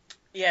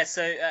 Yeah,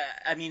 so,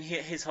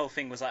 his whole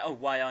thing was like, oh,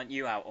 why aren't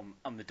you out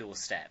on the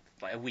doorstep,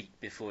 like, a week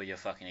before your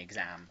fucking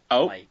exam?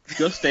 Oh,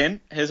 just in,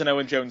 here's an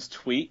Owen Jones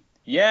tweet.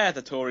 Yeah,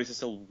 the Tories are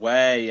still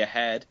way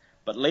ahead,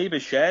 but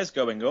Labour's share's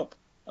going up.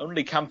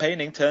 Only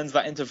campaigning turns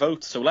that into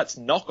votes, so let's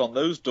knock on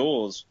those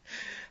doors.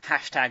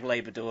 Hashtag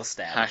Labour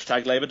doorstep.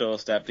 Hashtag Labour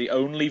doorstep, the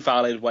only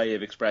valid way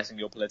of expressing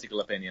your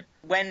political opinion.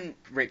 When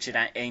Richard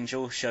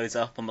Angel shows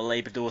up on the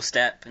Labour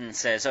doorstep and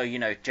says, oh,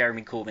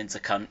 Jeremy Corbyn's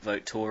a cunt,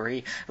 vote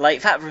Tory,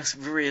 like, that must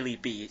really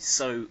be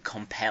so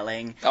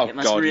compelling. Oh, it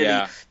must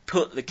really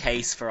put the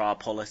case for our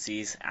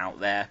policies out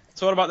there.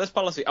 So what about this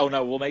policy? Oh,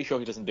 no, we'll make sure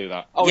he doesn't do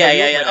that. Oh,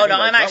 yeah. Oh, no,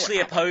 I'm actually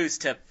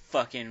opposed to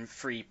fucking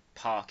free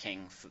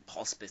parking for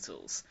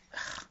hospitals.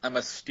 I'm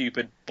a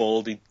stupid,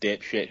 baldy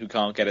dipshit who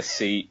can't get a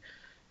seat,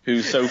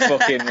 who's so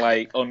fucking,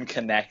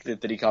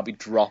 unconnected that he can't be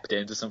dropped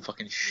into some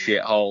fucking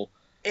shithole.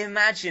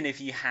 Imagine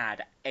if you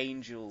had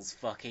Angel's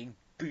fucking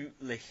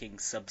bootlicking,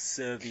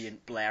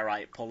 subservient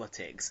Blairite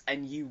politics,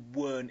 and you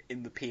weren't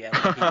in the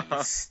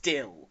PLP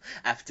still,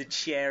 after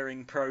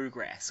chairing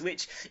Progress,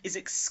 which is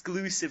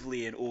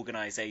exclusively an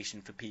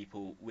organisation for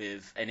people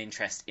with an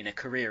interest in a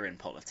career in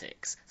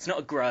politics. It's not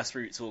a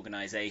grassroots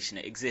organisation,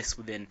 it exists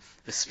within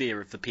the sphere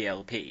of the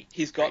PLP.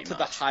 He's got to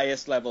the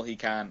highest level he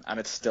can,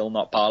 and it's still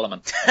not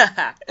Parliament.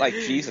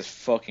 Jesus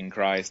fucking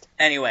Christ.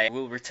 Anyway,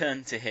 we'll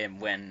return to him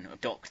when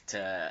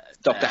Dr.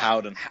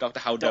 Howdono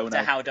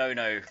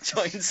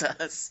joins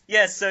us.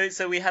 Yes,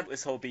 so we had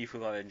this whole beef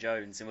with Owen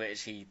Jones in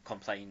which he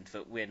complained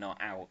that we're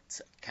not out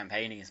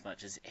campaigning as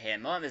much as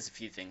him. Well, there's a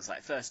few things.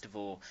 Like, first of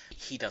all,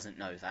 he doesn't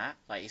know that.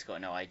 Like, he's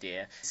got no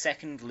idea.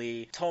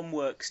 Secondly, Tom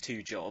works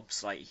 2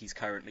 jobs, like he's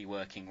currently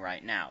working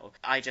right now.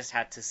 I just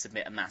had to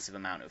submit a massive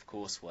amount of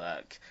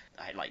coursework.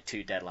 I had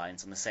 2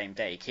 deadlines on the same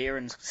day.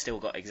 Kieran's still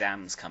got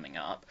exams coming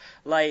up.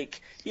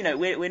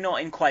 We're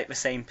not in quite the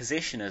same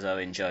position as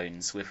Owen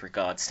Jones with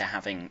regards to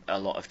having a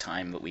lot of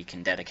time that we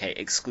can dedicate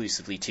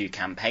exclusively to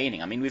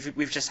campaigning. I mean,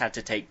 we've just had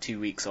to take 2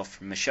 weeks off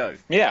from the show.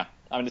 Yeah,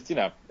 I mean,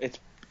 it's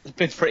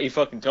been pretty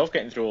fucking tough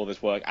getting through all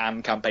this work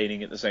and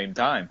campaigning at the same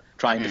time.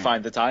 Trying to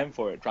find the time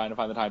for it, trying to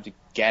find the time to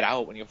get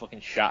out when you're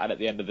fucking shattered at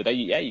the end of the day.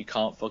 Yeah, you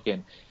can't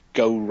fucking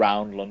go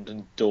round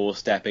London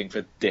doorstepping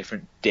for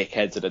different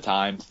dickheads at a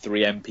time,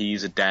 3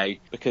 MPs a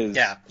day, because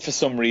for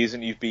some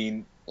reason you've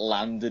been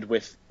landed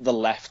with the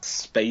left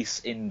space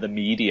in the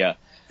media.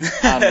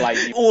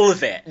 And all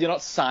of it. You're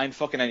not signed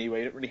fucking anyway.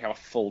 You don't really have a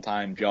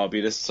full-time job.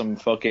 You're just some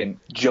fucking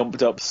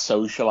jumped-up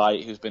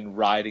socialite who's been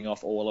riding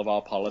off all of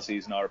our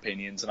policies and our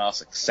opinions and our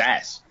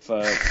success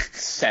for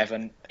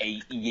 7-8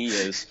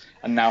 years,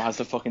 and now has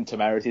the fucking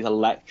temerity to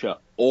lecture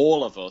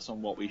all of us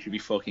on what we should be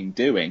fucking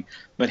doing.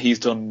 But he's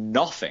done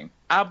nothing,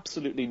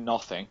 absolutely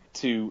nothing,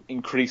 to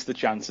increase the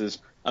chances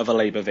of a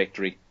Labour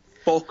victory.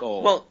 Fuck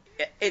all. Well,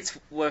 it's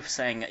worth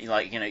saying,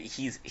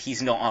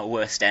 he's not our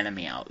worst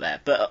enemy out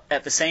there, but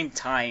at the same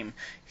time,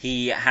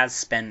 he has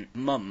spent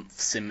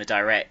months in the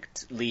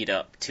direct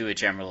lead-up to a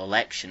general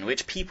election,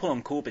 which people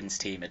on Corbyn's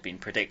team had been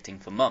predicting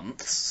for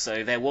months,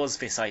 so there was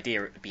this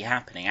idea it would be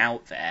happening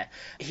out there.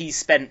 He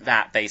spent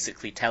that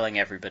basically telling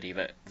everybody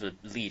that the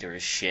leader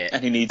is shit.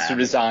 And he needs to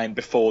resign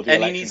before the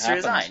election happens. And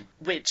he needs to resign,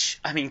 which,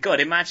 I mean,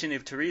 God, imagine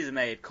if Theresa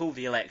May had called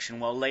the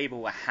election while Labour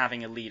were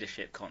having a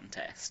leadership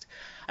contest.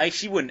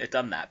 She wouldn't have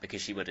done that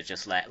because she would have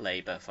just let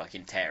Labour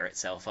fucking tear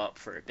itself up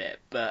for a bit,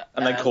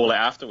 and then call it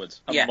afterwards.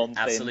 A month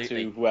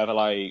into whoever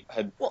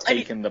had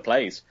taken the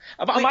place.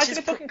 Imagine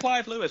if fucking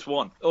Clive Lewis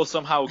won, or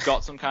somehow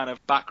got some kind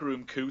of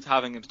backroom coup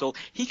having installed.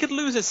 He could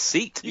lose his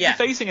seat. You'd be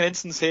facing an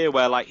instance here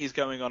where he's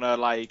going on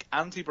a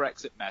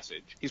anti-Brexit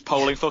message. He's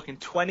polling fucking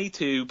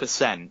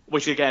 22%,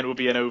 which again would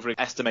be an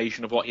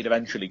overestimation of what he'd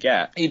eventually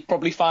get. He'd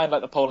probably find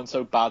the polling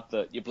so bad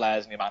that your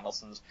Blairs and your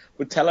Mandelsons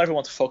would tell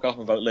everyone to fuck off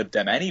and vote Lib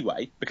Dem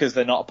anyway, because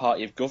they're not a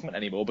party of government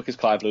anymore, because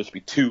Clive Lewis would be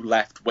too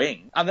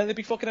left-wing, and then they'd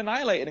be fucking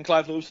annihilated and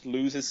Clive Lewis would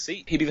lose his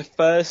seat. He'd be the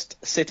first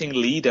sitting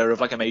leader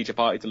of a major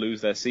party to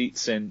lose their seat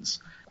since,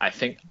 I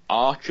think,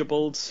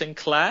 Archibald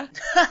Sinclair,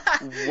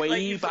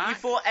 way back. You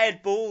thought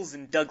Ed Balls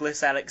and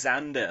Douglas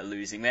Alexander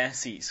losing their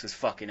seats was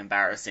fucking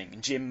embarrassing,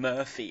 and Jim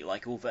Murphy,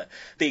 all the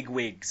big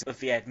wigs of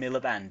the Ed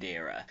Miliband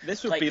era.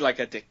 This would be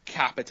a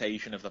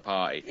decapitation of the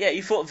party. Yeah,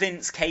 you thought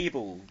Vince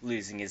Cable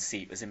losing his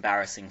seat was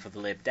embarrassing for the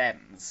Lib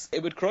Dems.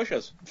 It would crush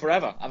us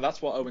forever, and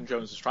that's what Owen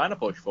Jones was trying to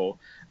push for,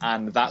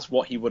 and that's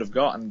what he would have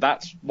got, and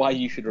that's why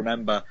you should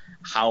remember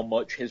how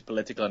much his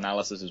political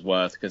analysis is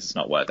worth, because it's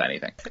not worth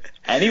anything.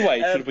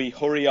 Anyway, should we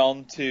hurry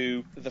on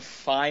to the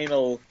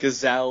final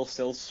gazelle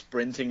still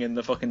sprinting in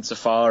the fucking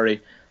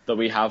safari that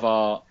we have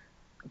our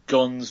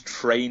guns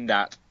trained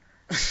at?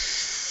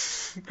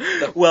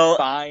 Well,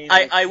 final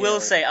I will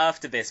kill. say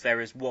after this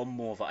there is one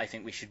more that I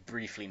think we should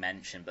briefly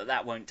mention, but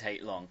that won't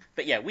take long.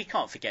 But yeah, we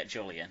can't forget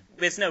Jolyon.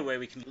 There's no way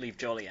we can leave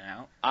Jolyon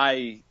out.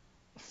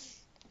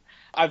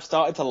 I've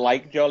started to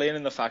like Jolyon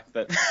in the fact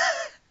that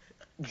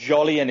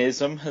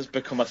Jolyonism has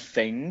become a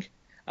thing,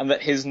 and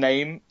that his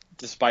name,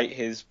 despite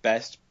his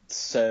best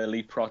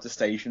surly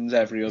protestations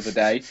every other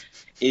day,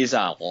 is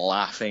a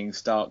laughing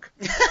stock.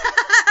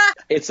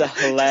 It's a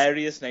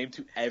hilarious name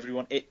to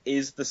everyone. It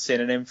is the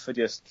synonym for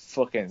just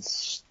fucking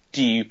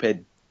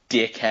stupid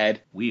dickhead.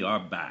 We are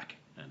back,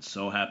 and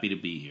so happy to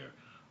be here.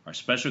 Our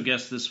special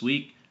guest this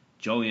week,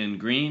 Jolyon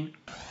Green.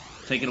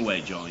 Take it away,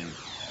 Jolyon.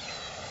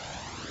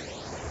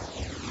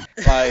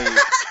 Like,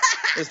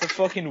 there's the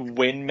fucking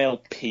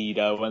windmill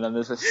pedo, and then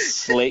there's a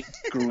slick,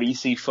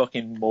 greasy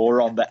fucking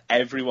moron that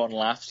everyone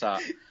laughs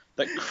at,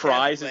 that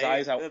cries his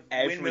eyes out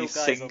every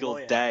single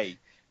day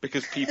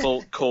because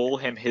people call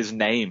him his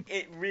name.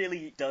 It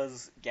really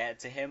does get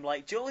to him.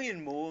 Like,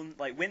 Jolyon Moore,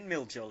 like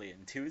Windmill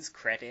Jolyon, to his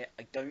credit,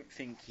 I don't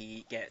think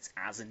he gets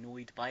as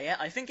annoyed by it.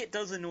 I think it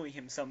does annoy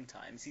him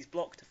sometimes. He's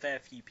blocked a fair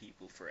few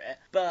people for it.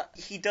 But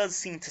he does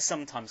seem to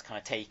sometimes kind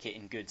of take it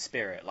in good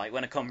spirit. Like,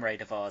 when a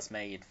comrade of ours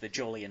made the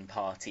Jolyon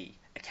Party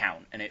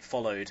account and it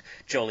followed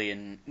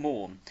Jolyon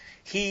Moore,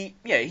 he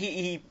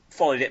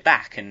followed it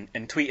back and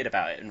tweeted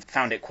about it and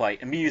found it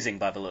quite amusing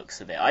by the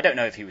looks of it. I don't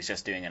know if he was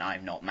just doing an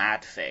I'm not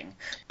mad thing.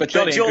 But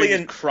Jolyon Green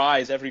just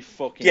cries every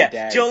fucking day.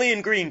 Yeah,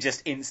 Jolyon Green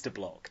just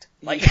insta-blocked.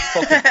 Like, he's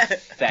fucking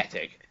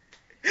pathetic.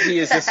 He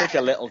is just such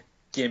a little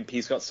gimp.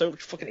 He's got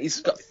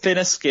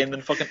thinner skin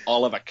than fucking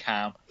Oliver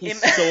Kahn. He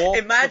stalks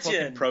the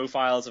fucking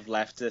profiles of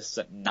leftists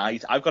at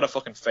night. I've got a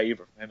fucking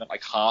favourite from him at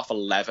like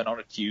 11:30 on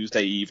a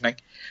Tuesday evening.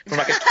 From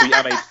like a tweet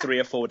I made 3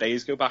 or 4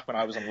 days ago back when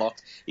I was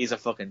unlocked. He's a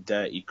fucking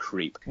dirty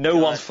creep. No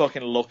one's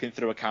fucking looking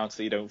through accounts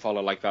that you don't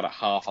follow like that at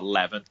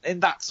 11:30. In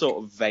that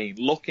sort of vein,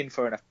 looking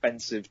for an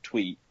offensive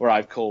tweet where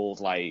I've called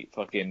like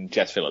fucking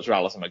Jess Phillips,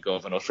 Alison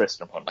McGovern or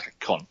Tristan Hunt like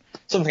a cunt.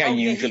 Something I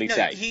usually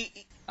say.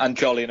 And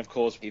Jolyon, of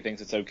course, he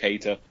thinks it's okay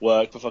to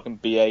work for fucking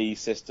BAE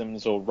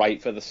Systems or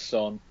write for The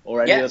Sun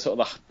or any other sort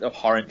of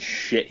abhorrent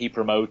shit he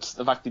promotes.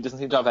 The fact he doesn't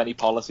seem to have any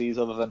policies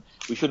other than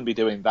we shouldn't be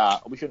doing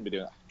that or we shouldn't be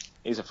doing that.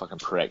 He's a fucking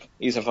prick.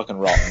 He's a fucking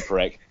rotten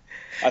prick.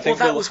 I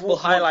think we'll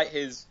highlight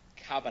his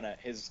cabinet,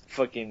 his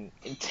fucking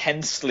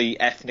intensely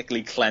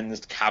ethnically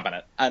cleansed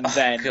cabinet, and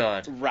then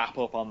wrap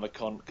up on the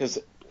cunt, because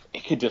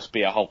it could just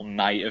be a whole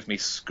night of me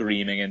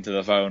screaming into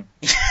the phone.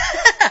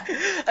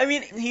 I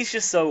mean, he's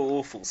just so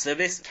awful. So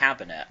this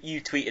cabinet,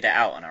 you tweeted it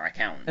out on our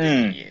account,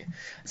 didn't you?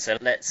 So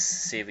let's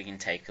see if we can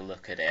take a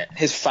look at it.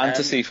 His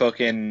fantasy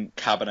fucking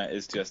cabinet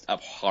is just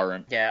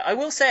abhorrent. Yeah, I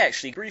will say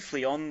actually,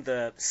 briefly on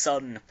the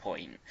Sun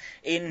point,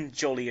 in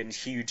Jolyon's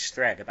huge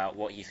thread about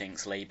what he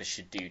thinks Labour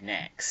should do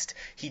next,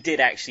 he did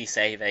actually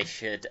say they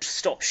should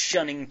stop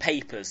shunning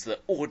papers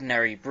that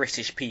ordinary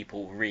British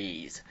people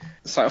read.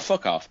 So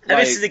fuck off. And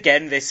this is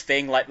again this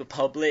thing like the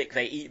public,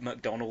 they eat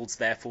McDonald's,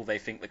 therefore they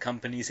think the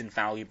company's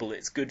invaluable,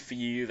 it's good for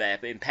you, they're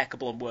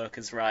impeccable on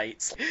workers'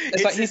 rights.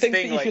 It's like he thinks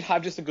that you should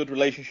have just a good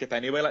relationship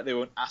anyway, like they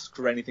won't ask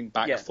for anything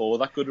back for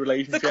that good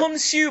relationship. The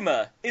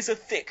consumer is a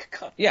thick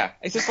cut. Yeah,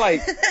 it's just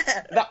like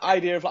that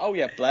idea of like, oh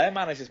yeah, Blair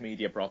manages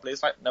media properly.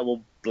 It's like, no,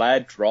 well,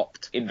 Blair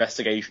dropped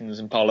investigations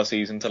and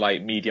policies into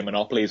like media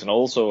monopolies and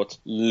all sorts,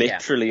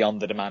 literally on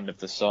the demand of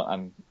the Sun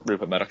and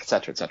Rupert Murdoch,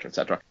 etc., etc.,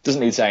 etc.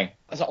 Doesn't need saying.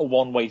 That's not a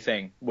one-way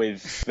thing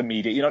with the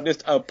media. You're not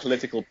just a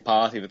political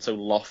party that's so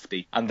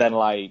lofty and then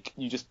like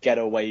you just get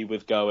away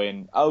with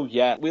going, oh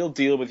yeah, we'll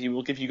deal with you,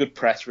 we'll give you good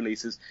press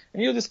releases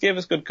and you'll just give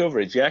us good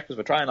coverage, yeah, because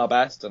we're trying our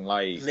best and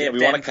like we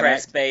want to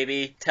press,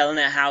 baby, telling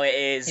it how it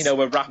is.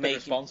 We're rapid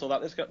response, all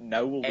that.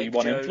 No, we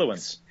want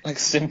influence. Like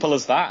simple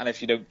as that. And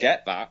if you don't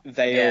get that,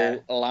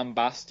 they'll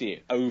lambast you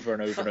over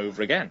and over and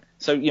over again.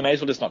 So you may as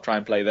well just not try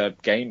and play the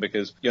game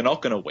because you're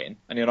not going to win,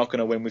 and you're not going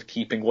to win with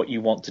keeping what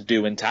you want to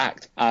do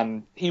intact.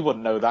 And he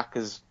wouldn't know that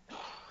because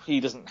he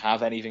doesn't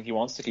have anything he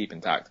wants to keep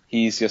intact.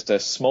 He's just a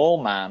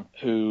small man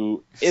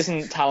who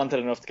isn't talented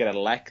enough to get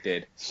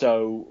elected,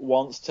 so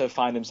wants to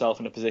find himself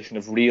in a position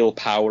of real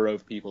power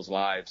over people's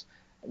lives.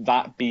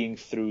 That being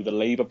through the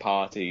Labour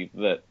Party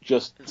that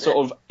just sort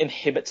of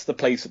inhibits the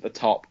place at the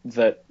top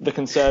that the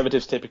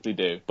Conservatives typically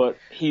do. But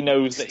he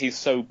knows that he's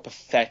so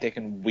pathetic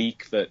and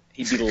weak that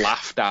he'd be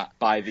laughed at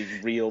by the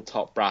real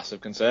top brass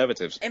of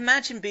Conservatives.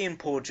 Imagine being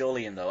poor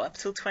Jolyon, though. Up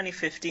till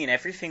 2015,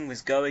 everything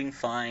was going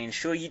fine.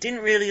 Sure, you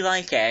didn't really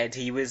like Ed.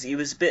 He was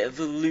a bit of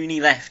a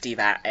loony lefty,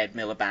 that Ed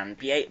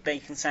Miliband. He ate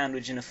bacon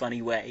sandwich in a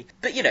funny way.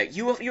 But,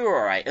 you were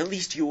alright. At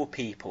least your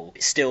people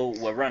still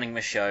were running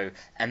the show.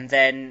 And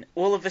then,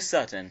 all of a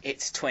sudden,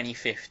 it's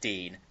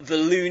 2015. The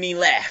loony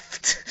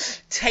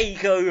left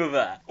take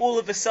over. All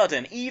of a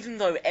sudden, even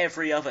though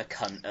every other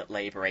cunt at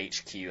Labour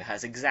HQ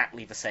has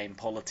exactly the same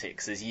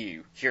politics as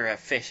you, you're a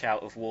fish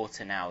out of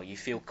water now. You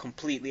feel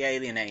completely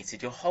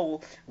alienated. Your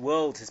whole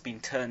world has been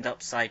turned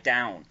upside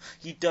down.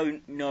 You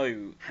don't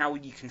know how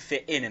you can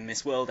fit in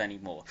this world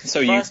anymore. So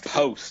you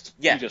post.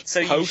 Yeah, you just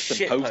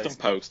post and post and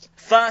post.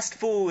 Fast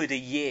forward a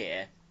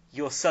year,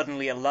 you're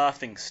suddenly a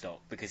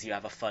laughingstock because you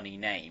have a funny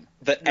name.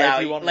 That Now,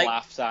 everyone like-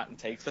 laughs at and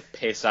takes the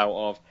piss out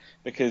of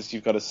because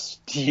you've got a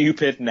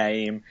stupid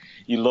name,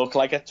 you look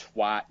like a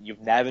twat,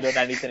 you've never done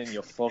anything in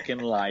your fucking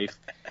life.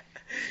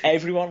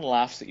 Everyone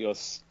laughs at your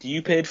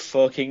stupid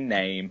fucking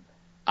name,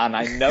 and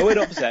I know it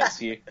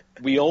upsets you.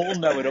 We all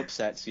know it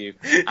upsets you,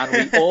 and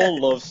we all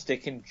love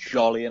sticking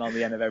Jolyon on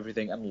the end of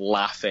everything and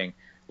laughing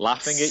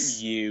at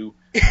you,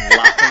 and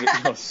laughing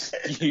at your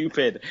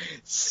stupid,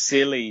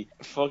 silly,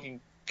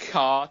 fucking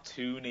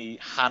cartoony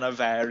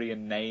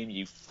Hanoverian name,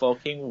 you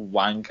fucking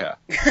wanker.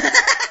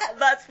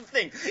 That's the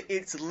thing.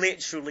 It's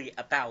literally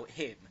about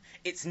him.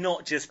 It's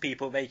not just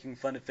people making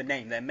fun of the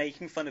name. They're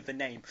making fun of the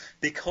name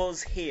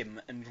because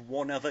him and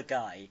one other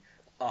guy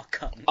are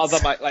cunts. Oh,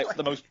 they're like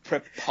the most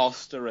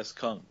preposterous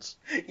cunts.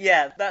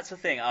 Yeah, that's the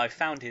thing. I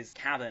found his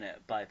cabinet,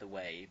 by the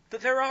way.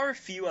 But there are a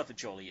few other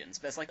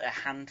Jolyons. There's like a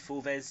handful.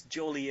 There's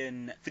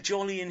Jolyon. The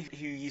Jolyon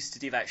who used to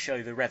do that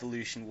show, The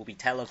Revolution Will Be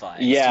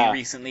Televised. Yeah. He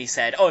recently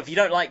said, if you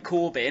don't like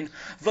Corbyn,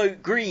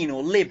 vote Green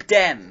or Lib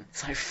Dem.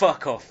 It's like,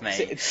 fuck off,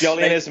 mate.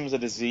 Jolyonism's a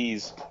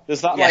disease. There's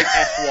that like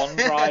F1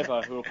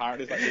 driver who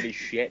apparently is like really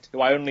shit,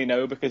 who I only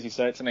know because you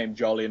search the name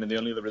Jolyon and the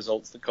only other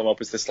results that come up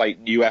is this like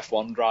new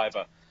F1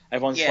 driver.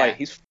 Everyone's like,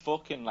 he's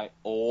fucking like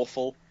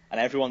awful, and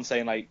everyone's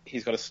saying like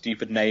he's got a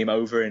stupid name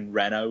over in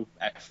Renault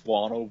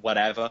F1 or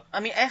whatever.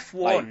 I mean,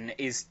 F1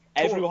 is...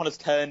 Everyone has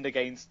turned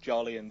against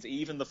Jolyons,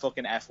 even the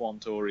fucking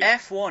F1 Tories.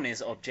 F1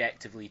 is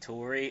objectively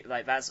Tory,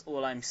 like that's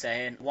all I'm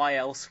saying. Why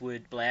else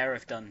would Blair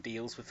have done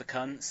deals with the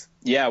cunts?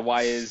 Yeah,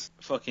 why is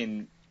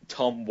fucking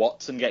Tom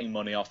Watson getting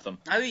money off them?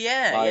 Oh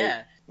yeah, like,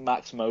 yeah.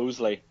 Max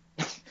Mosley.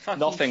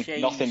 Nothing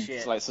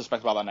like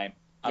suspect about that name.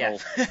 Yeah.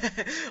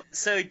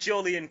 So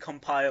Jolyon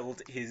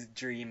compiled his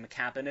dream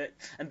cabinet,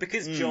 and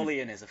because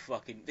Jolyon is a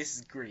fucking... This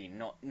is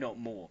Green, not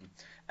Morn.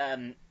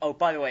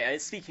 By the way,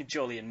 speaking of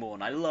Jolyon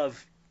Morn, I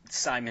love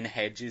Simon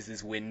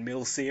Hedges'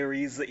 Windmill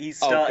series that he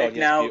started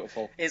now.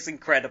 Beautiful. It's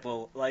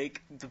incredible.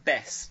 Like, the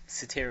best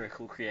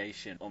satirical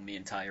creation on the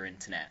entire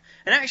internet.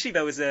 And actually,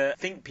 there was a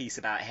think piece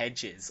about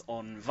Hedges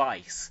on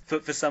Vice,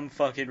 but for some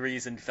fucking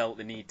reason felt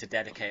the need to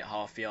dedicate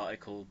half the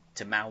article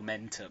to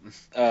Momentum.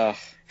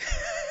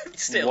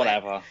 Still,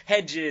 whatever.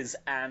 Hedges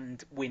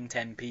and Wint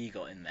MP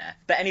got in there.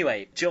 But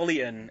anyway,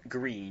 Jolyon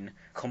Green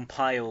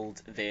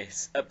compiled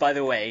this. By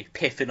the way,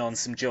 piffing on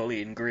some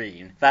Jolyon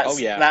Green. That's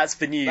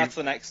the new... That's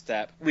the next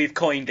step. We've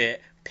coined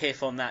it,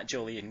 piff on that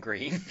Jolyon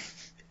Green.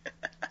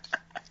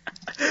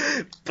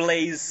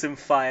 Blaze some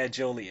fire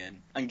Jolyon.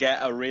 And get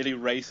a really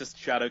racist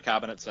shadow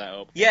cabinet set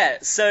up. Yeah,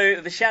 so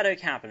the shadow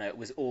cabinet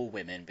was all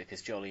women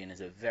because Jolyon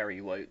is a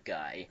very woke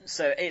guy.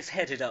 So it's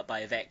headed up by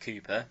Yvette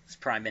Cooper as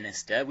Prime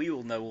Minister. We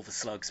all know all the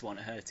slugs want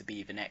her to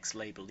be the next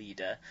Labour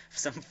leader for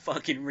some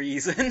fucking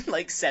reason.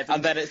 Like 7.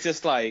 And then it's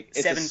just like,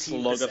 it's 17%.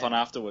 a slugathon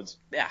afterwards.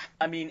 Yeah,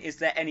 I mean, is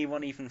there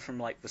anyone even from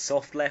like the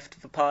soft left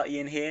of the party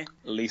in here?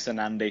 Lisa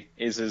Nandy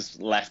is as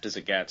left as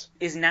it gets.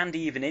 Is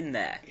Nandy even in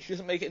there? She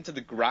doesn't make it into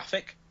the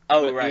graphic.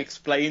 Oh, but right. He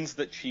explains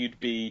that she'd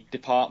be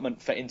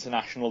Department for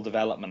International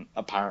Development,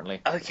 apparently.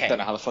 Okay. Don't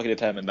know how the fuck he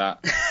determined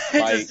that.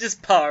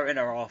 just parring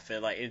her off for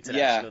like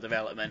international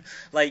development.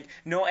 Like,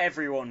 not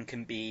everyone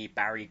can be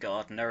Barry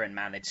Gardner and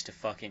manage to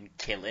fucking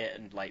kill it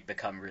and like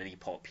become really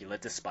popular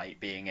despite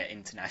being at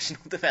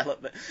international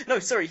development. No,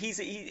 sorry, he's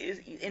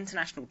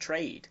international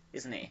trade,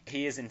 isn't he?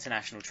 He is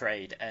international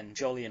trade, and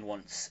Jolyon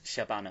wants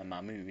Shabana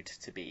Mahmood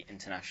to be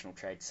international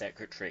trade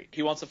secretary.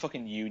 He wants a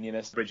fucking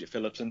unionist, Bridget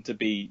Phillipson, to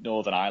be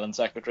Northern Ireland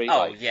secretary. Oh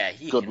like, yeah,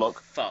 he good can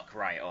luck. Fuck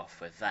right off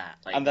with that.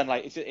 Like, and then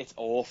like it's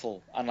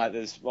awful. And like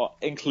there's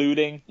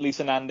including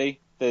Lisa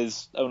Nandy,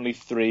 there's only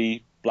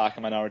 3 black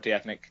and minority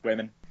ethnic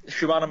women.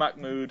 Shabana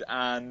Mahmood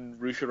and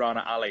Rusha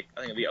Rana Ali,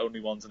 I think, are the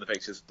only ones in the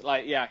pictures.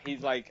 Like, yeah,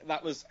 he's like,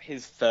 that was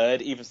his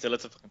third. Even still,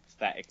 it's a fucking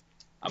pathetic.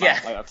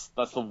 Like,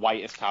 that's the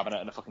whitest cabinet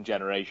in a fucking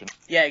generation.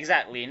 Yeah,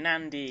 exactly.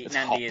 Nandy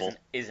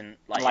isn't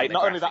like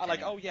not only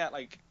that,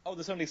 like,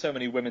 there's only so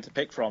many women to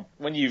pick from.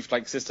 When you've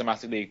like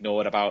systematically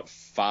ignored about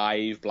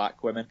 5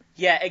 black women.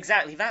 Yeah,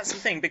 exactly. That's the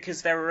thing,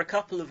 because there are a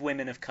couple of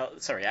women of colour.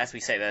 Sorry, as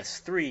we say, there's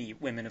 3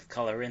 women of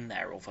colour in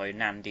there. Although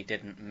Nandy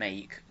didn't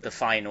make the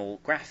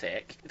final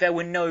graphic, there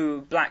were no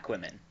black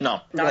women. No,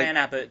 Diane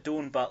Abbott,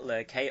 Dawn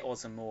Butler, Kate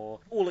Osamore,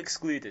 all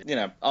excluded. You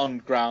know, on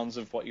grounds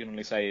of what you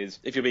normally say is,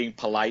 if you're being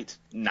polite,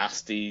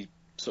 nasty,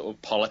 sort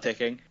of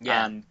politicking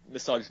and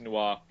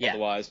misogynoir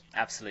otherwise.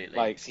 Absolutely.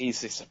 Like,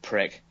 he's just a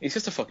prick. He's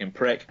just a fucking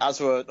prick.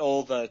 As were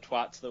all the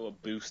twats that were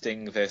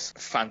boosting this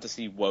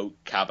fantasy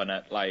woke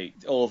cabinet, like,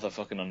 all the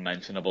fucking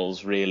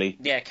unmentionables, really.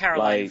 Yeah,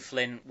 Caroline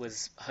Flint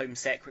was Home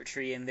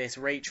Secretary in this,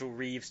 Rachel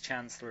Reeves,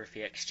 Chancellor of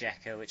the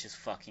Exchequer, which is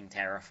fucking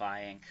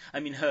terrifying.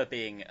 I mean, her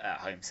being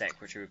Home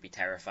Secretary would be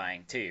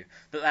terrifying too,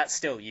 but that's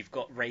still, you've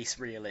got race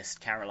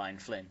realist Caroline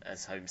Flint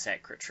as Home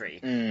Secretary,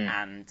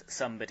 and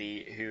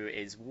somebody who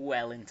is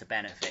well into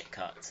benefit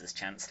cuts as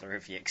Chancellor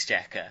of the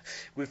Exchequer,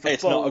 with the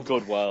not a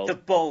good world. The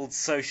bold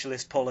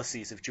socialist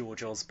policies of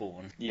George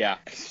Osborne. Yeah,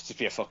 it's just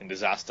be a fucking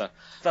disaster.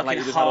 Fucking like,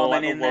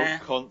 Harman in the woke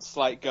there. cunts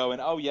like going,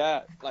 oh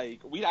yeah,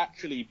 like, we'd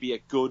actually be a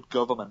good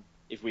government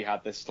if we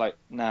had this. Like,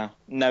 no,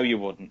 you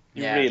wouldn't.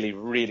 You really,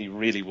 really,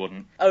 really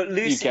wouldn't. Oh,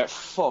 you get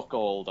fuck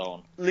all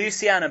done.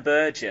 Luciana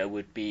Berger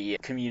would be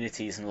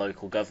Communities and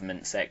Local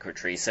Government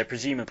Secretary, so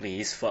presumably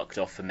he's fucked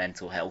off a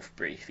mental health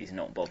brief. He's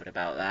not bothered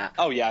about that.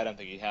 Oh yeah, I don't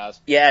think he has.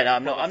 Yeah,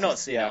 no, I'm not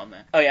seeing it on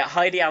there. Oh yeah,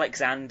 Heidi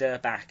Alexander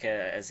back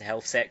as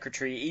Health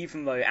Secretary,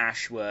 even though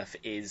Ashworth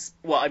is,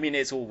 well, I mean,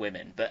 it's all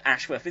women, but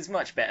Ashworth is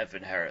much better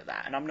than her at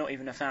that, and I'm not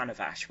even a fan of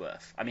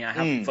Ashworth. I mean, I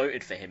haven't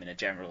voted for him in a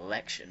general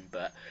election,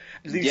 but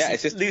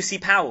Lucy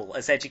Powell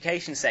as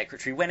Education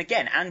Secretary, when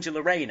again,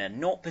 Angela Rayner,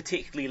 not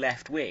particularly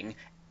left-wing,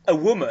 a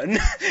woman,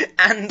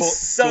 and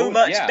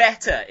much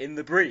better in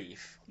the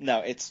brief.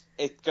 No,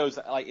 it goes,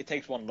 like, it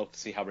takes one look to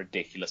see how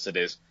ridiculous it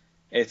is.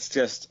 It's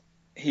just,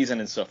 he's an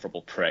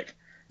insufferable prick.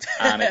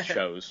 And it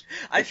shows.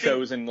 It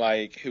shows in,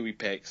 like, who he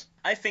picks.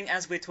 I think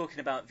as we're talking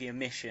about the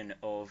omission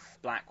of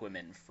black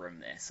women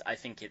from this, I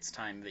think it's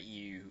time that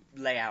you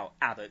lay out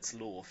Abbott's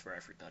Law for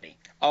everybody.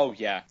 Oh,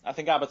 yeah. I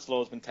think Abbott's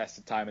Law has been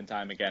tested time and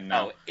time again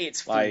now. Oh,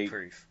 it's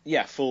foolproof.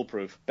 Yeah,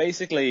 foolproof.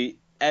 Basically,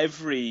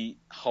 every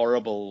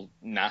horrible,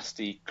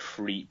 nasty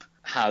creep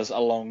has a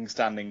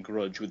long-standing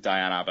grudge with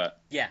Diane Abbott.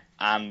 Yeah.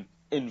 And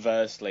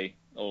inversely,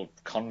 or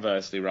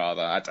conversely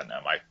rather, I don't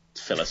know my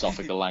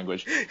philosophical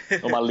language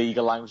or my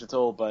legal language at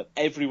all, but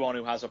everyone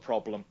who has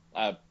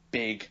a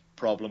big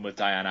problem with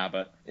Diane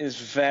Abbott is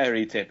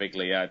very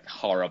typically a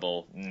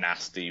horrible,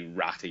 nasty,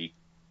 ratty,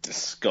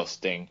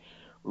 disgusting,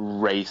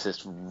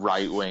 racist,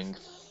 right-wing,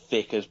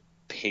 thick as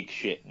pig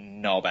shit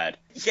knobhead.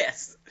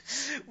 Yes.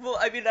 Well,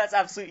 I mean, that's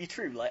absolutely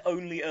true. Like,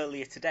 only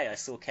earlier today I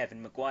saw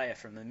Kevin Maguire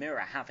from The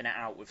Mirror having it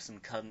out with some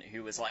cunt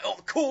who was like, oh,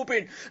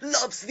 Corbyn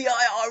loves the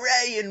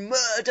IRA and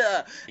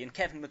murder. And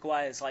Kevin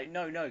Maguire's like,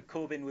 no,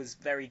 Corbyn was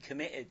very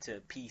committed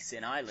to peace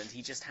in Ireland.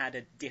 He just had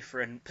a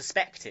different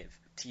perspective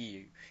to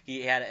you.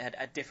 He had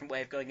a different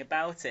way of going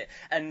about it.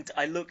 And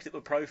I looked at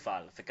the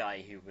profile of the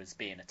guy who was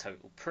being a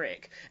total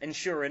prick, and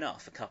sure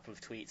enough, a couple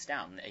of tweets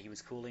down, he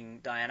was calling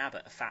Diane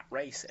Abbott a fat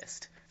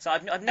racist. So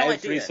I've no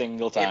idea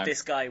if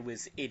this guy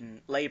was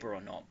in Labour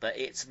or not, but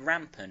it's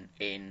rampant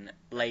in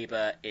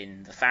Labour,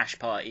 in the Fash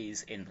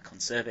parties, in the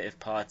Conservative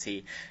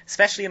Party,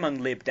 especially among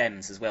Lib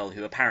Dems as well,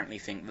 who apparently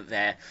think that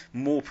they're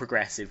more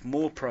progressive,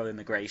 more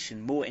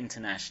pro-immigration, more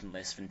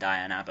internationalist than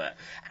Diane Abbott,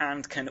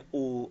 and can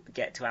all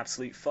get to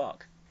absolute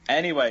fuck.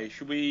 Anyway,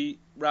 should we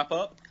wrap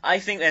up? I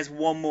think there's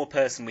one more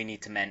person we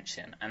need to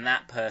mention, and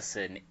that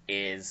person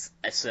is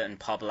a certain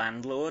pub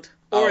landlord,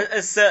 or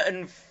a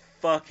certain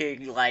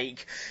fucking,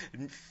 like,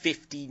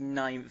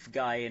 59th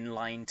guy in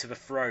line to the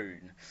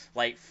throne.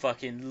 Like,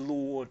 fucking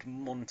Lord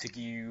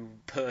Montague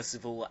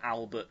Percival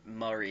Albert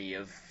Murray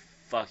of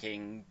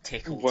fucking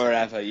Tickleton.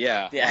 Wherever,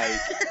 yeah. Like,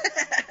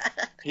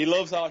 he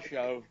loves our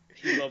show.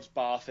 He loves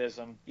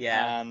Baathism.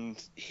 Yeah.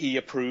 And he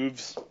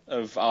approves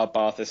of our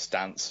Baathist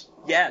stance.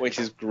 Yeah. Which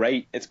is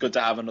great. It's good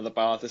to have another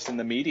Baathist in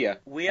the media.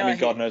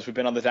 God knows we've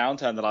been on the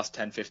downturn the last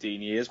 10,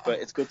 15 years, but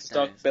it's good to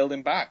start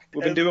building back.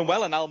 We've been doing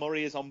well, and Al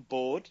Murray is on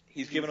board.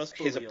 He's given us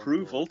his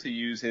approval to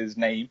use his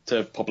name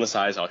to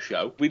publicise our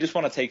show. We just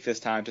want to take this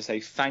time to say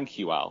thank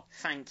you, Al.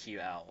 Thank you,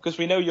 Al. Because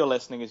we know you're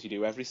listening, as you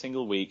do every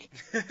single week.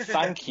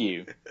 Thank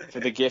you for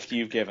the gift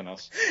you've given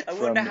us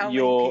from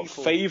your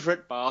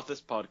favourite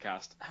Baathist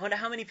podcast. I wonder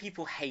how many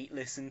people hate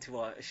listen to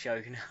our show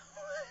now.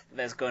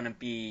 There's going to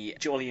be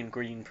Jolyon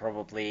Green,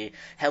 probably,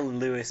 Helen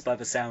Lewis by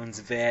the sounds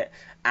of it,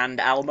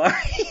 and Al Murray.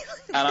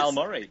 And Al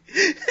Murray.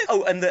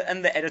 Oh, and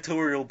the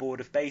editorial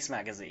board of Base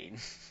Magazine.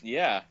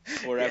 Yeah,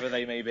 wherever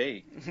they may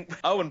be.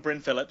 Oh, and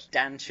Bryn Phillips.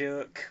 Dan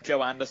Chook.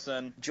 Joe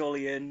Anderson.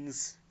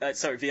 Jolyon's.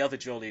 The other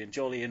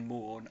Jolyon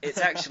Morn. It's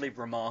actually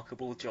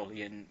remarkable.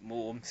 Jolyon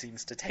Morn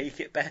seems to take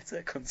it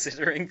better,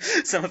 considering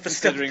some of the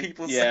stuff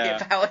people say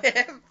about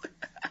him.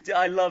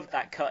 I loved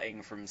that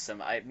cutting from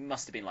it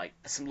must have been like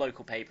some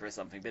local paper or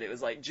something, but it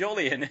was like,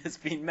 Jolyon has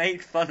been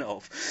made fun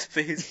of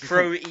for his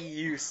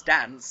pro-EU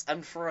stance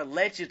and for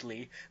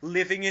allegedly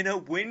living in a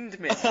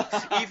windmill,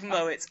 even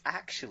though it's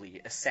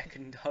actually a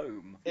second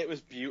home. It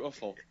was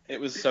beautiful. It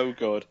was so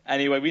good.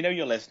 Anyway, we know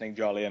you're listening,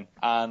 Jolyon,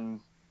 and,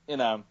 you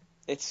know,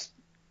 it's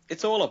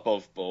all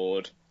above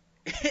board.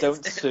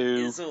 Don't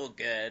sue. It's all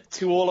good.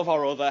 To all of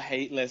our other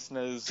hate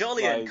listeners,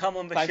 Jolyon, come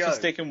on the thanks show. for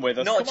sticking with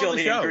us. Not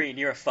Jolyon Green,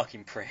 you're a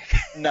fucking prick.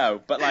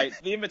 No, but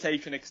like the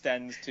invitation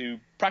extends to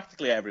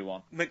practically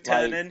everyone.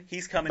 McTurnan,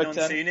 he's coming on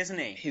soon, isn't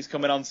he? He's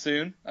coming on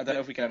soon. I don't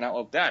know if we can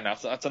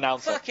announce. Let's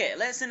announce it. Fuck it,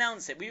 let's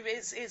announce it.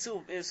 It's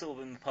all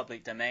in the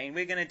public domain.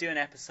 We're going to do an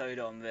episode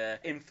on the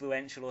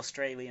influential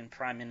Australian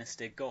Prime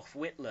Minister Gough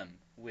Whitlam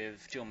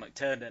with John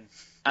McTurnan.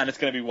 And it's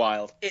going to be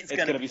wild. It's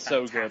going to be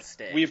so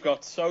fantastic. Good. We've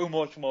got so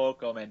much more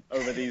coming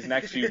over these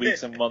next few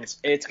weeks and months.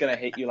 It's going to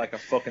hit you like a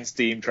fucking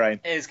steam train.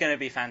 It's going to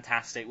be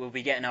fantastic. We'll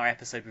be getting our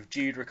episode with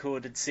Jude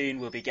recorded soon.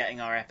 We'll be getting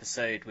our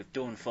episode with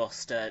Dawn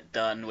Foster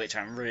done, which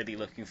I'm really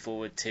looking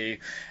forward to.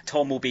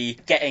 Tom will be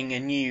getting a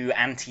new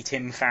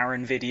anti-Tim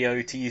Farron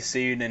video to you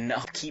soon, and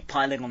I'll keep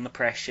piling on the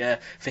pressure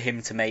for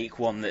him to make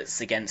one that's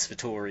against the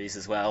Tories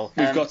as well.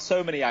 We've got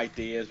so many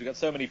ideas. We've got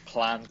so many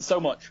plans. So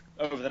much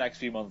over the next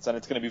few months, and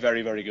it's going to be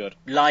very, very good.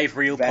 Live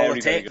real Very,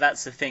 politics. very good.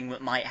 That's the thing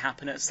that might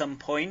happen at some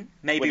point.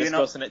 Maybe We're we're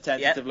not discussing it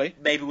tentatively.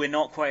 Yet. Maybe we're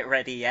not quite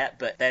ready yet,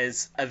 but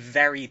there's a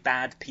very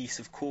bad piece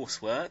of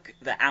coursework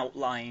that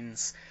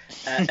outlines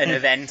an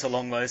event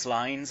along those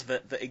lines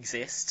that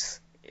exists.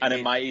 And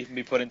it might even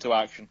be put into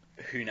action.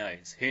 Who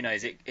knows? Who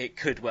knows? It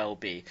could well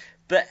be.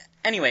 But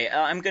anyway,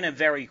 I'm going to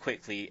very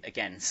quickly,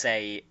 again,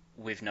 say,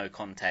 with no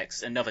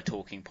context, another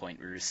talking point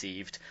we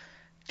received.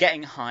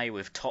 Getting high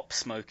with top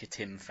smoker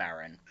Tim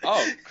Farron.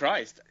 Oh,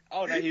 Christ.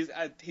 Oh, no, he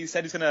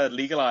said he's going to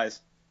legalise.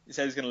 He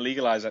said he's going to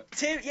legalise it.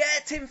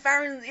 Tim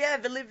Farron,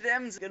 the Lib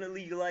Dems are going to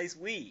legalise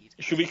weed.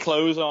 Should we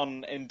close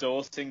on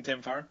endorsing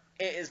Tim Farron?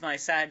 It is my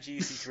sad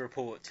duty to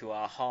report to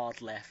our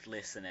hard left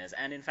listeners,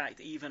 and in fact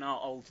even our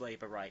old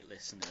Labour right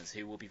listeners,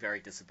 who will be very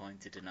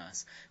disappointed in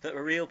us, that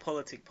the Real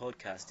Politic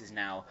podcast is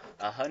now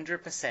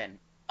 100%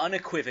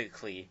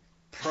 unequivocally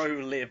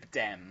pro-Lib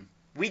Dem.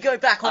 We go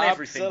back on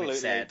everything we've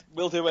said.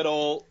 We'll do it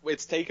all.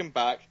 It's taken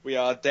back. We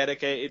are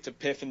dedicated to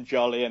Piff and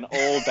Jolyon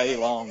all day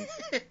long.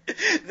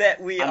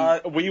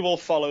 We will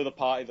follow the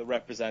party that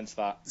represents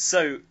that.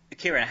 So,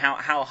 Kieran,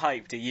 how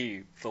hyped are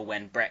you for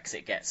when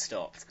Brexit gets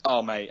stopped?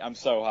 Oh, mate, I'm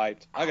so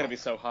hyped. I'm going to be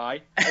so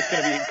high. It's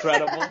going to be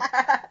incredible.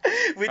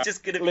 We're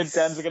just going to be... Lib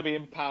Dems are going to be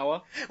in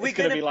power. It's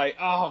going to be like,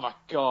 oh my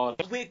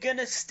God. We're going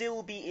to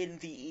still be in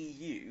the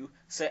EU,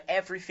 so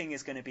everything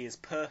is going to be as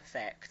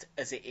perfect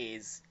as it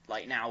is,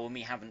 like, now when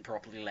we haven't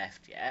properly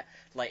left yet.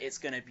 Like, it's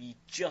going to be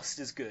just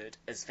as good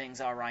as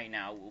things are right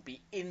now. We'll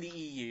be in the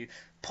EU,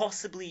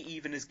 possibly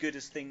even as good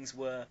as things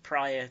were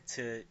prior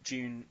to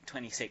June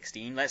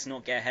 2016. Let's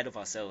not get ahead of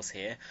ourselves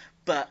here.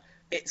 But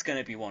it's going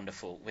to be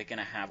wonderful. We're going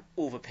to have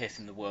all the piff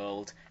in the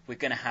world. We're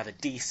going to have a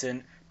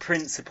decent,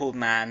 principled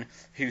man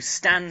who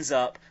stands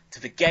up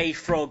to the gay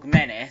frog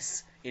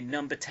menace in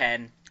number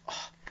 10.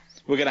 Oh.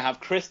 We're going to have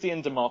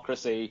Christian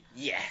democracy.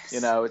 Yes. You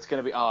know, it's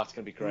going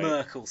to be great.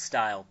 Merkel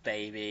style,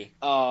 baby.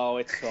 Oh,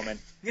 it's coming.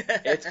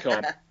 It's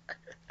coming.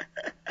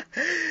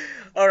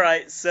 All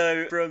right,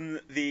 so from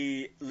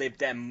the Lib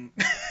Dem...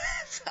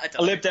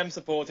 Lib Dem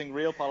supporting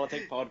Real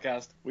Politic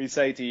podcast, we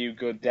say to you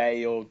good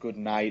day or good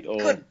night or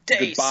good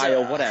day, goodbye sir.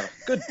 or whatever.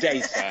 Good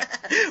day, sir.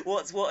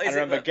 What is and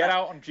remember, get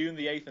out on June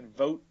the 8th and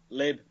vote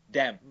Lib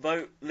Dem.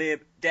 Vote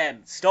Lib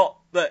Dem.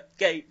 Stop the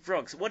gay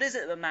frogs. What is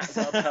it that Matt,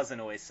 our cousin,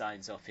 always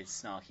signs off his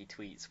snarky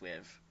tweets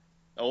with?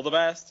 All the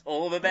best.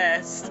 All the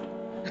best.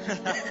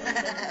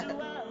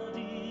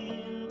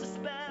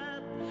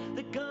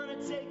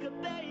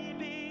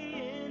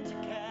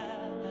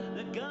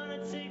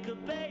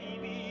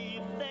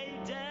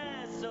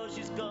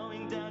 She's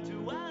going down to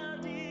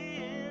Aldi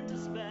in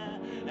despair,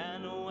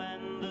 and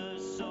when the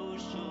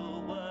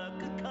social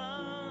worker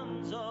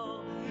comes,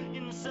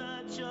 in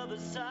search of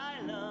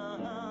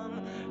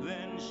asylum,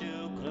 then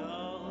she'll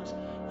close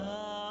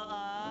her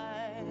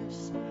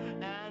eyes,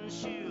 and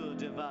she'll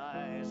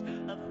devise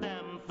a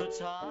femme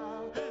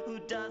fatale who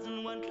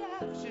doesn't want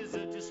love. She's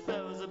a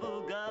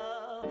disposable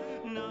girl,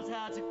 knows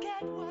how to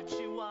get what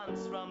she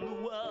wants from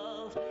the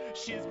world.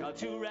 She's got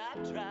you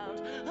wrapped round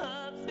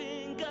her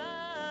finger.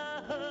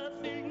 Her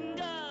finger.